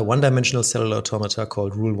there's another one-dimensional cellular automata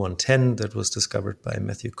called Rule 110 that was discovered by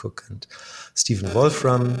Matthew Cook and Stephen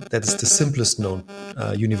Wolfram. That is the simplest known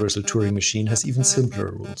universal Turing machine, has even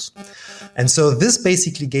simpler rules. And so this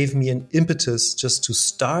basically gave me an impetus just to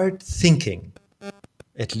start thinking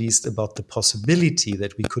at least about the possibility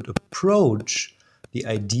that we could approach the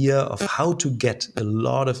idea of how to get a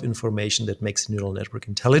lot of information that makes a neural network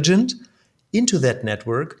intelligent into that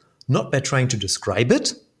network, not by trying to describe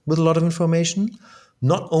it with a lot of information,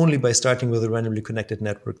 not only by starting with a randomly connected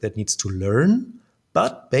network that needs to learn,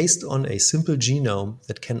 but based on a simple genome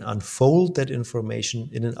that can unfold that information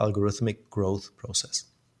in an algorithmic growth process.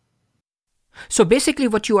 So basically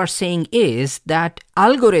what you are saying is that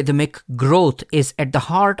algorithmic growth is at the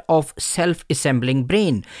heart of self-assembling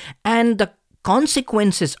brain, and the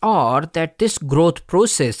consequences are that this growth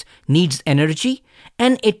process needs energy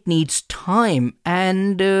and it needs time,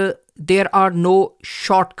 and there are no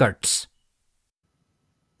shortcuts.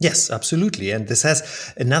 Yes, absolutely. And this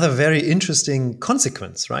has another very interesting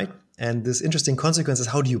consequence, right? And this interesting consequence is,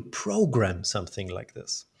 how do you program something like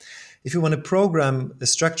this? If you want to program a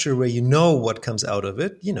structure where you know what comes out of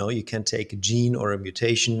it, you can take a gene or a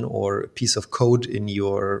mutation or a piece of code in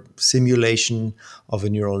your simulation of a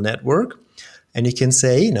neural network, and you can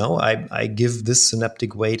say, I give this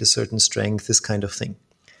synaptic weight a certain strength, this kind of thing.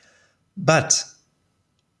 But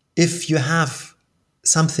if you have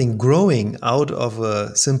something growing out of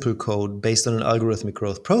a simple code based on an algorithmic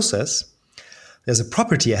growth process, there's a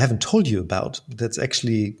property I haven't told you about that's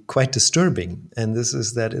actually quite disturbing. And this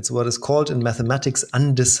is that it's what is called in mathematics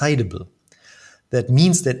undecidable. That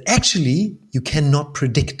means that actually you cannot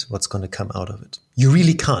predict what's going to come out of it. You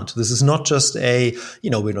really can't. This is not just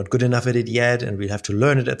we're not good enough at it yet and we'll have to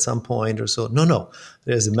learn it at some point or so. No.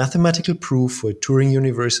 There's a mathematical proof for Turing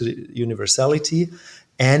universality,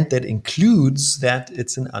 and that includes that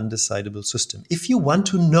it's an undecidable system. If you want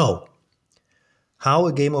to know what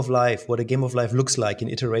a game of life looks like in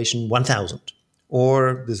iteration 1000,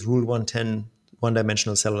 or this rule 110,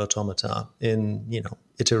 one-dimensional cellular automata in,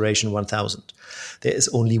 iteration 1000. There is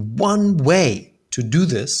only one way to do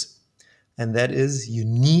this, and that is you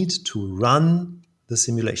need to run the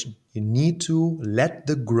simulation. You need to let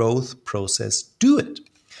the growth process do it.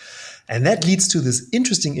 And that leads to this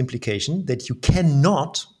interesting implication that you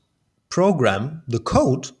cannot program the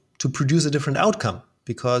code to produce a different outcome,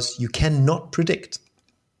 because you cannot predict.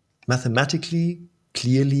 Mathematically,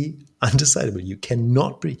 clearly undecidable. You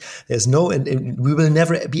cannot predict. There's no, and we will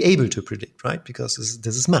never be able to predict, right? Because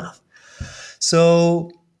this is math.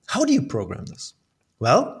 So how do you program this?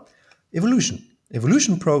 Well, evolution.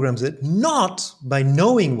 Evolution programs it not by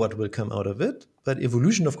knowing what will come out of it, but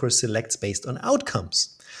evolution, of course, selects based on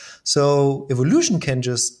outcomes. So evolution can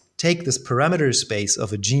just take this parameter space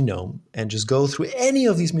of a genome and just go through any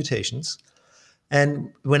of these mutations.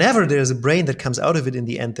 And whenever there's a brain that comes out of it in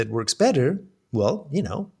the end that works better, well,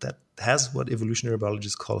 that has what evolutionary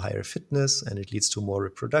biologists call higher fitness, and it leads to more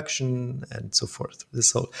reproduction and so forth.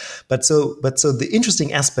 But the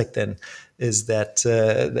interesting aspect then is that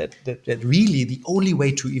really the only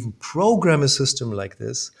way to even program a system like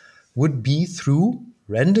this would be through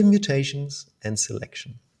random mutations and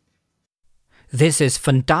selection. This is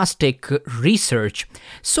fantastic research.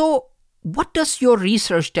 So, what does your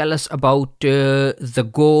research tell us about the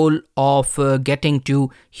goal of getting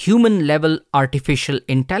to human-level artificial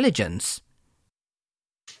intelligence?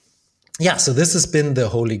 Yeah, so this has been the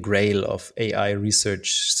holy grail of AI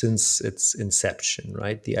research since its inception,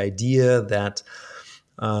 right? The idea that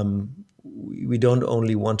we don't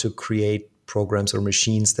only want to create programs or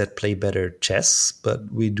machines that play better chess,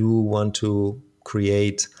 but we do want to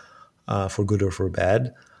create, for good or for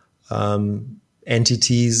bad,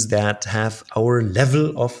 entities that have our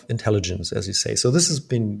level of intelligence, as you say. So this has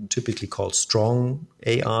been typically called strong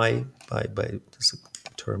AI, by this is a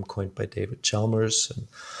term coined by David Chalmers, and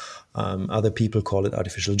other people call it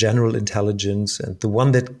artificial general intelligence. And the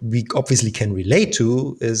one that we obviously can relate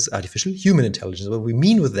to is artificial human intelligence. What we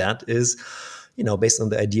mean with that is, based on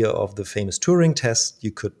the idea of the famous Turing test, you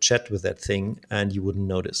could chat with that thing and you wouldn't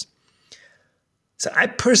notice. So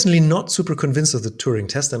I'm personally not super convinced of the Turing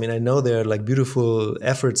test. I mean, I know there are beautiful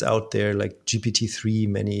efforts out there like GPT-3.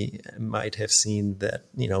 Many might have seen that,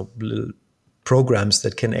 little programs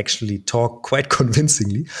that can actually talk quite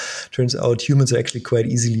convincingly. Turns out humans are actually quite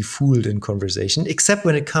easily fooled in conversation, except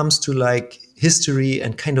when it comes to history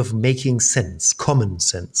and kind of making sense, common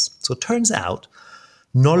sense. So it turns out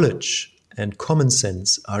knowledge and common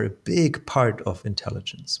sense are a big part of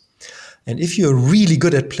intelligence. And if you're really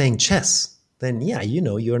good at playing chess, then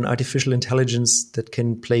you're an artificial intelligence that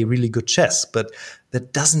can play really good chess, but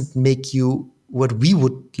that doesn't make you what we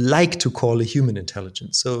would like to call a human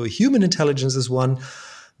intelligence. So human intelligence is one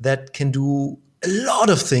that can do a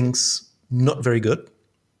lot of things not very good,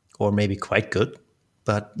 or maybe quite good,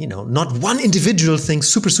 but not one individual thing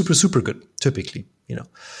super, super, super good, typically.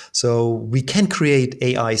 So we can create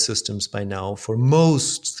AI systems by now for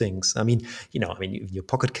most things. I mean, your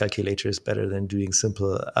pocket calculator is better than doing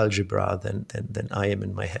simple algebra than I am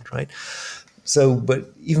in my head, right?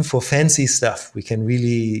 But even for fancy stuff, we can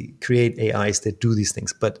really create AIs that do these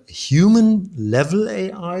things. But human level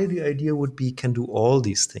AI, the idea would be, can do all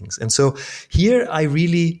these things. And so here I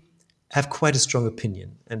really have quite a strong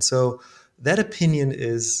opinion. And so that opinion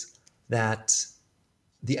is that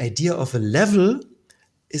the idea of a level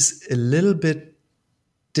is a little bit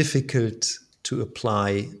difficult to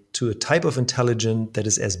apply to a type of intelligence that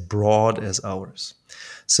is as broad as ours.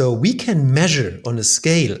 So we can measure on a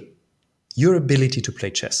scale your ability to play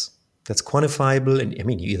chess. That's quantifiable. And I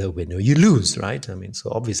mean, you either win or you lose, right? I mean, so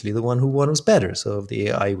obviously the one who won was better. So if the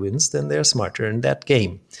AI wins, then they're smarter in that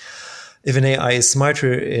game. If an AI is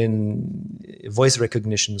smarter in voice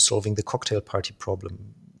recognition, solving the cocktail party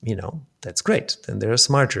problem, that's great. Then they're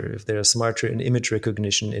smarter. If they're smarter in image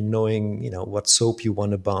recognition, in knowing, what soap you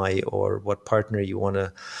want to buy or what partner you want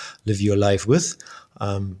to live your life with,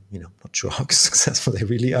 not sure how successful they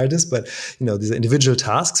really are this, but, these are individual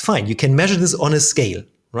tasks. Fine. You can measure this on a scale,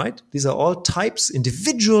 right? These are all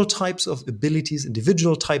individual types of abilities,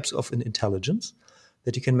 individual types of an intelligence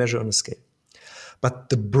that you can measure on a scale. But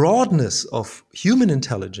the broadness of human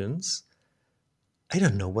intelligence, I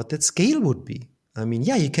don't know what that scale would be. I mean,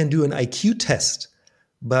 yeah, you can do an IQ test,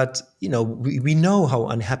 but, we know how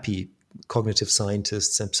unhappy cognitive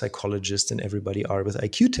scientists and psychologists and everybody are with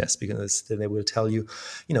IQ tests, because they will tell you,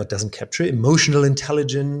 it doesn't capture emotional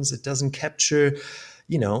intelligence. It doesn't capture,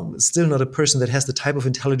 still not a person that has the type of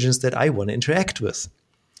intelligence that I want to interact with.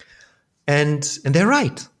 And they're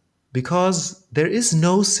right, because there is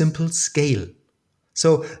no simple scale.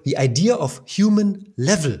 So the idea of human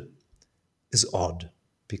level is odd,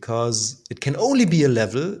 because it can only be a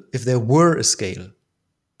level if there were a scale,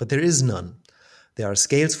 but there is none. There are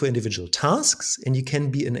scales for individual tasks, and you can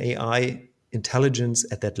be an AI intelligence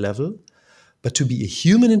at that level. But to be a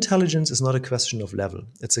human intelligence is not a question of level.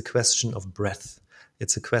 It's a question of breadth.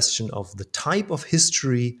 It's a question of the type of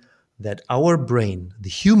history that our brain, the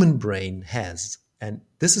human brain, has. And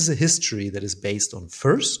this is a history that is based on,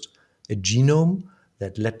 first, a genome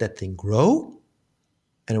that let that thing grow.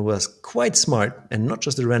 And it was quite smart, and not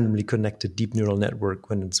just a randomly connected deep neural network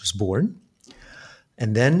when it was born.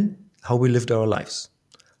 And then how we lived our lives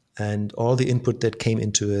and all the input that came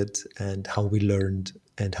into it and how we learned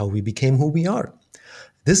and how we became who we are.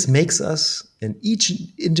 This makes us, in each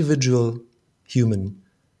individual human,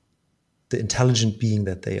 the intelligent being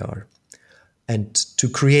that they are. And to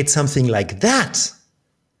create something like that,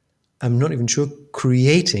 I'm not even sure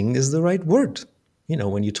creating is the right word.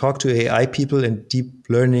 When you talk to AI people and deep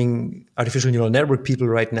learning, artificial neural network people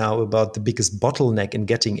right now about the biggest bottleneck in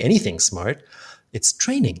getting anything smart, it's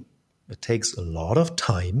training. It takes a lot of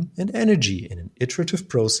time and energy in an iterative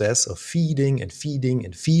process of feeding and feeding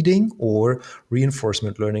and feeding, or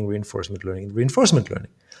reinforcement learning, reinforcement learning, and reinforcement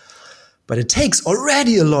learning. But it takes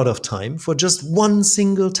already a lot of time for just one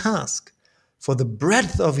single task. For the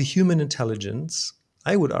breadth of a human intelligence,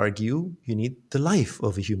 I would argue you need the life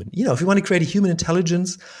of a human. If you want to create a human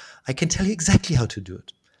intelligence, I can tell you exactly how to do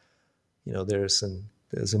it.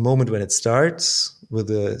 There's a moment when it starts with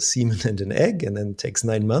a semen and an egg, and then it takes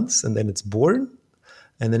 9 months, and then it's born.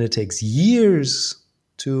 And then it takes years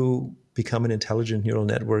to become an intelligent neural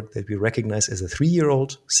network that we recognize as a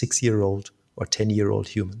 3-year-old, 6-year-old, or 10-year-old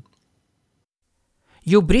human.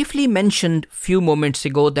 You briefly mentioned a few moments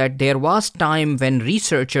ago that there was time when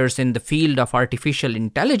researchers in the field of artificial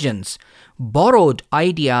intelligence borrowed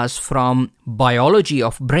ideas from biology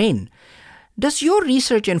of brain. Does your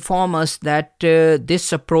research inform us that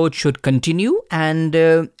this approach should continue,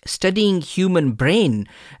 and studying human brain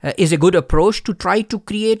is a good approach to try to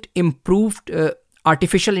create improved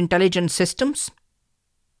artificial intelligence systems?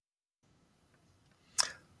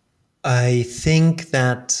 I think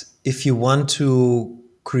that if you want to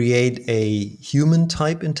create a human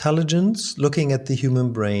type intelligence, looking at the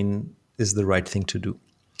human brain is the right thing to do.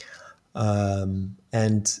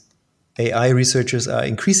 And AI researchers are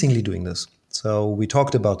increasingly doing this. So we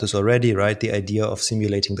talked about this already, right? The idea of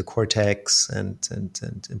simulating the cortex and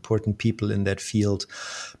important people in that field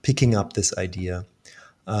picking up this idea.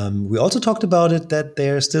 We also talked about it that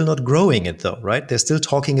they're still not growing it though, right? They're still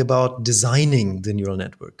talking about designing the neural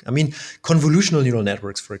network. I mean, convolutional neural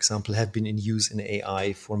networks, for example, have been in use in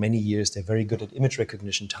AI for many years. They're very good at image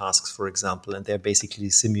recognition tasks, for example, and they're basically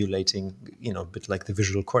simulating, a bit like the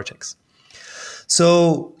visual cortex.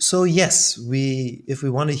 So yes, if we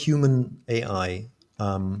want a human AI,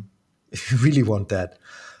 if we really want that,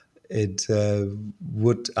 it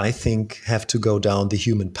would, I think, have to go down the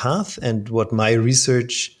human path. And what my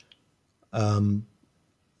research, in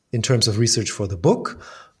terms of research for the book,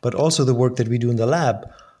 but also the work that we do in the lab,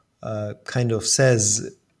 kind of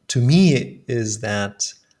says to me is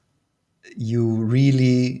that you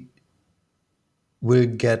really will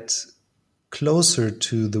get closer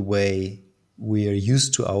to the way we are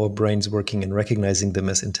used to our brains working and recognizing them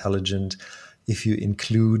as intelligent if you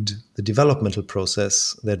include the developmental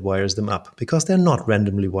process that wires them up, because they're not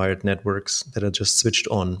randomly wired networks that are just switched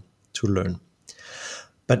on to learn.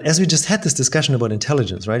 But as we just had this discussion about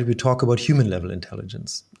intelligence, right? We talk about human level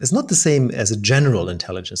intelligence. It's not the same as a general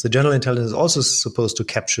intelligence. The general intelligence is also supposed to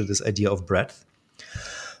capture this idea of breadth.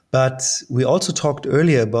 But we also talked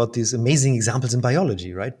earlier about these amazing examples in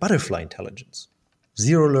biology, right? Butterfly intelligence.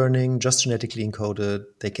 Zero learning, just genetically encoded.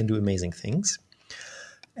 They can do amazing things.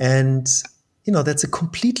 And, that's a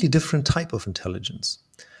completely different type of intelligence.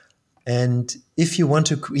 And if you want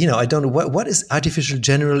to, I don't know, what is artificial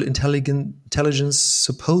general intelligence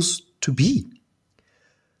supposed to be?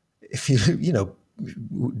 If you,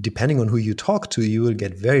 depending on who you talk to, you will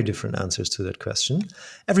get very different answers to that question.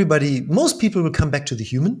 Most people will come back to the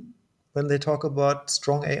human when they talk about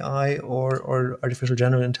strong AI or artificial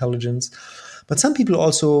general intelligence. But some people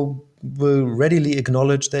also will readily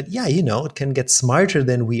acknowledge that, it can get smarter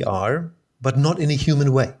than we are, but not in a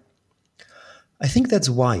human way. I think that's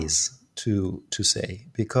wise to say,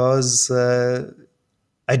 because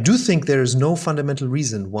I do think there is no fundamental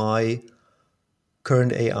reason why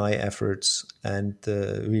current AI efforts and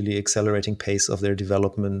the really accelerating pace of their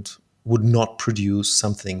development would not produce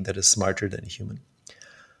something that is smarter than a human.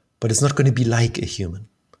 But it's not going to be like a human.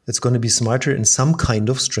 It's going to be smarter in some kind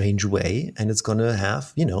of strange way, and it's going to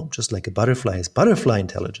have, just like a butterfly has butterfly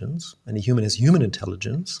intelligence, and a human has human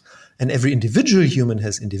intelligence, and every individual human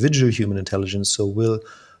has individual human intelligence, so will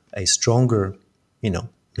a stronger,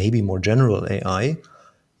 maybe more general AI,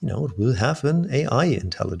 it will have an AI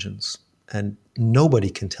intelligence. And nobody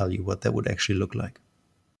can tell you what that would actually look like.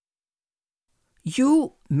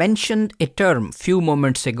 You mentioned a term few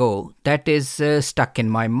moments ago that is stuck in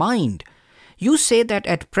my mind. You say that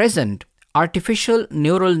at present, artificial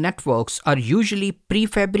neural networks are usually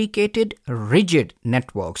prefabricated, rigid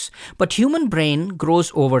networks, but human brain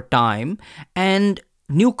grows over time and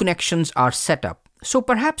new connections are set up. So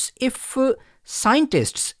perhaps if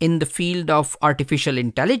scientists in the field of artificial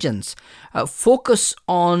intelligence focus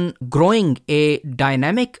on growing a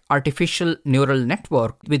dynamic artificial neural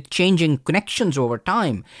network with changing connections over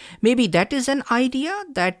time, maybe that is an idea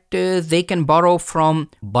that they can borrow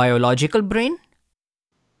from biological brain?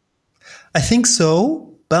 I think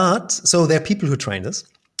so, but so there are people who train this.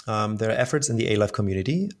 There are efforts in the A-Life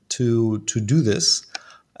community to do this.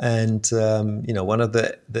 And one of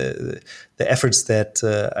the efforts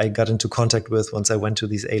that I got into contact with once I went to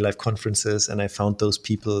these A-Life conferences and I found those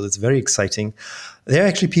people, it's very exciting. They're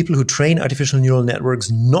actually people who train artificial neural networks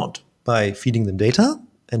not by feeding them data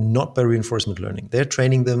and not by reinforcement learning. They're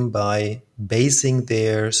training them by basing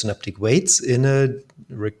their synaptic weights in a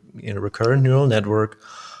recurrent neural network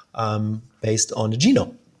based on a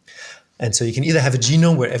genome. And so you can either have a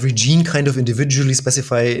genome where every gene kind of individually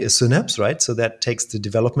specify a synapse, right? So that takes the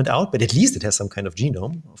development out, but at least it has some kind of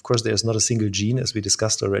genome. Of course, there's not a single gene, as we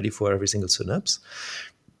discussed already, for every single synapse.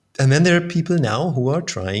 And then there are people now who are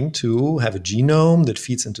trying to have a genome that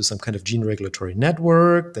feeds into some kind of gene regulatory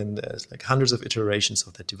network. Then there's like hundreds of iterations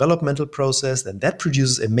of that developmental process. Then that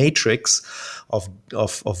produces a matrix of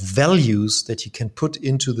values that you can put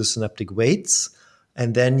into the synaptic weights.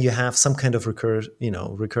 And then you have some kind of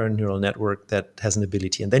recurrent neural network that has an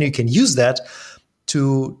ability. And then you can use that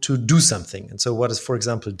to do something. And so what is, for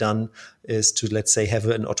example, done is to, let's say, have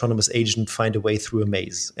an autonomous agent find a way through a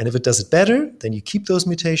maze. And if it does it better, then you keep those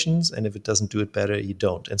mutations. And if it doesn't do it better, you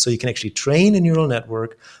don't. And so you can actually train a neural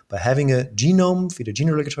network by having a genome, feed a gene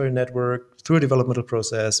regulatory network through a developmental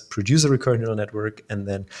process, produce a recurrent neural network, and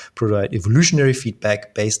then provide evolutionary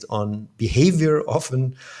feedback based on behavior of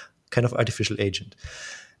an kind of artificial agent.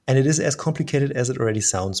 And it is as complicated as it already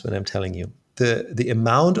sounds when I'm telling you. The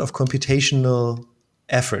amount of computational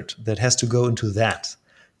effort that has to go into that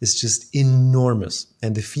is just enormous.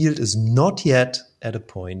 And the field is not yet at a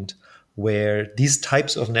point where these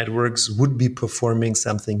types of networks would be performing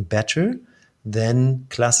something better than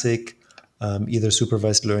classic either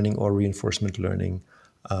supervised learning or reinforcement learning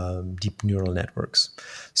deep neural networks.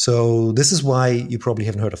 So this is why you probably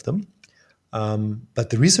haven't heard of them. But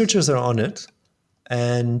the researchers are on it,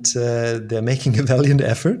 and they're making a valiant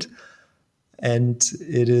effort. And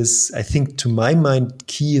it is, I think, to my mind,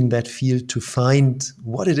 key in that field to find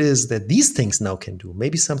what it is that these things now can do.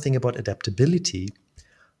 Maybe something about adaptability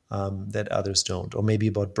that others don't, or maybe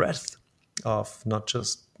about breadth of not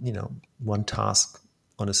just, one task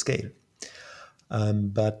on a scale.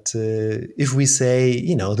 But if we say,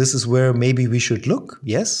 this is where maybe we should look,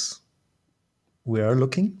 yes, we are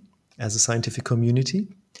looking as a scientific community.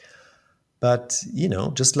 But,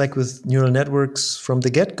 just like with neural networks from the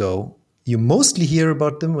get-go, you mostly hear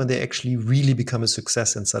about them when they actually really become a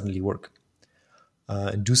success and suddenly work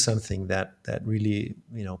and do something that really,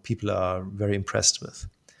 people are very impressed with.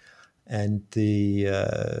 And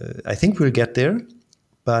I think we'll get there,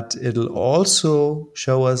 but it'll also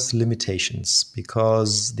show us limitations,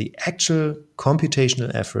 because the actual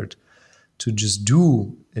computational effort to just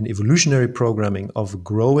do an evolutionary programming of a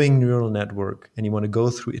growing neural network, and you want to go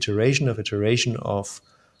through iteration of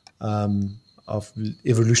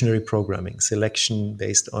evolutionary programming, selection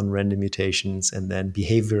based on random mutations, and then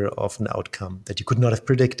behavior of an outcome that you could not have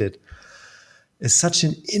predicted, is such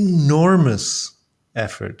an enormous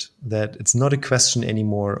effort that it's not a question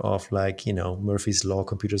anymore of Murphy's Law,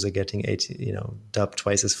 computers are getting dubbed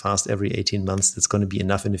twice as fast every 18 months. That's going to be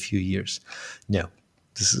enough in a few years. No,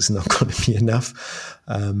 this is not going to be enough.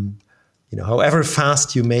 However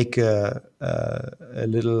fast you make a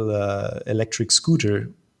little electric scooter,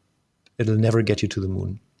 it'll never get you to the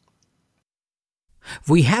moon.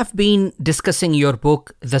 We have been discussing your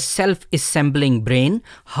book, The Self-Assembling Brain,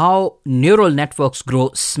 How Neural Networks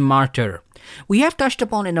Grow Smarter. We have touched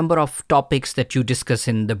upon a number of topics that you discuss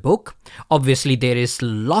in the book. Obviously, there is a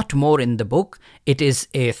lot more in the book. It is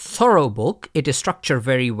a thorough book. It is structured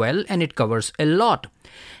very well, and it covers a lot.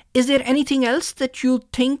 Is there anything else that you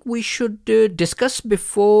think we should discuss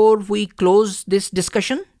before we close this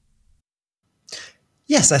discussion?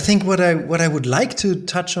 Yes, I think what I would like to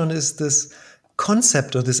touch on is this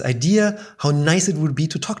concept or this idea how nice it would be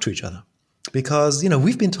to talk to each other. Because,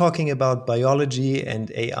 we've been talking about biology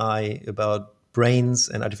and AI, about brains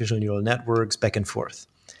and artificial neural networks back and forth.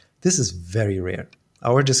 This is very rare.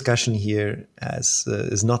 Our discussion here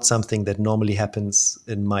is not something that normally happens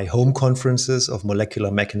in my home conferences of molecular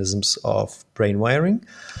mechanisms of brain wiring.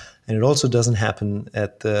 And it also doesn't happen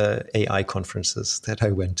at the AI conferences that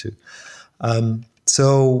I went to.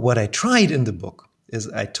 So what I tried in the book is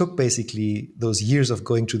I took basically those years of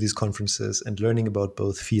going to these conferences and learning about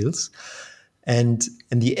both fields. And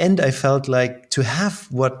in the end, I felt like to have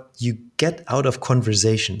what you get out of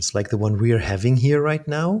conversations like the one we are having here right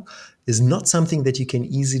now is not something that you can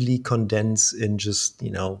easily condense in just,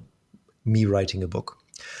 me writing a book.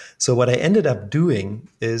 So what I ended up doing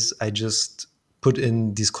is I just put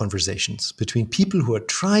in these conversations between people who are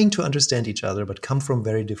trying to understand each other but come from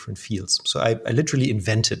very different fields. So I literally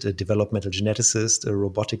invented a developmental geneticist, a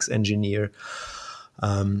robotics engineer,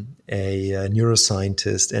 a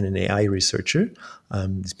neuroscientist, and an AI researcher.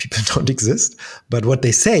 These people don't exist, but what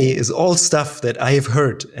they say is all stuff that I have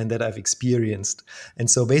heard and that I've experienced. And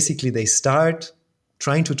so basically they start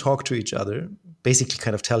trying to talk to each other, basically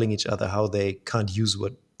kind of telling each other how they can't use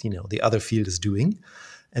what, the other field is doing.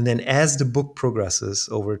 And then as the book progresses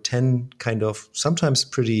over 10 kind of sometimes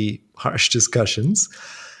pretty harsh discussions,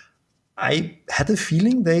 I had the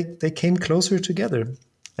feeling they came closer together.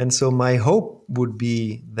 And so my hope would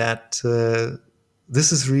be that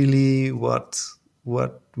this is really what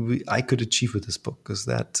I could achieve with this book, is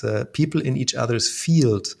that people in each other's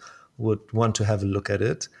field would want to have a look at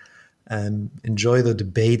it and enjoy the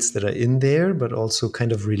debates that are in there, but also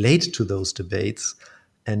kind of relate to those debates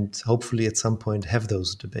and hopefully at some point have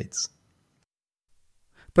those debates.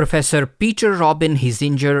 Professor Peter Robin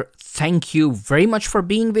Huizinga, thank you very much for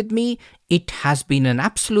being with me. It has been an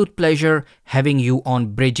absolute pleasure having you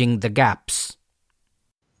on Bridging the Gaps.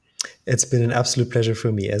 It's been an absolute pleasure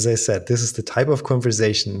for me. As I said, this is the type of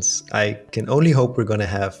conversations I can only hope we're going to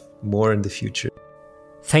have more in the future.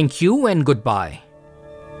 Thank you and goodbye.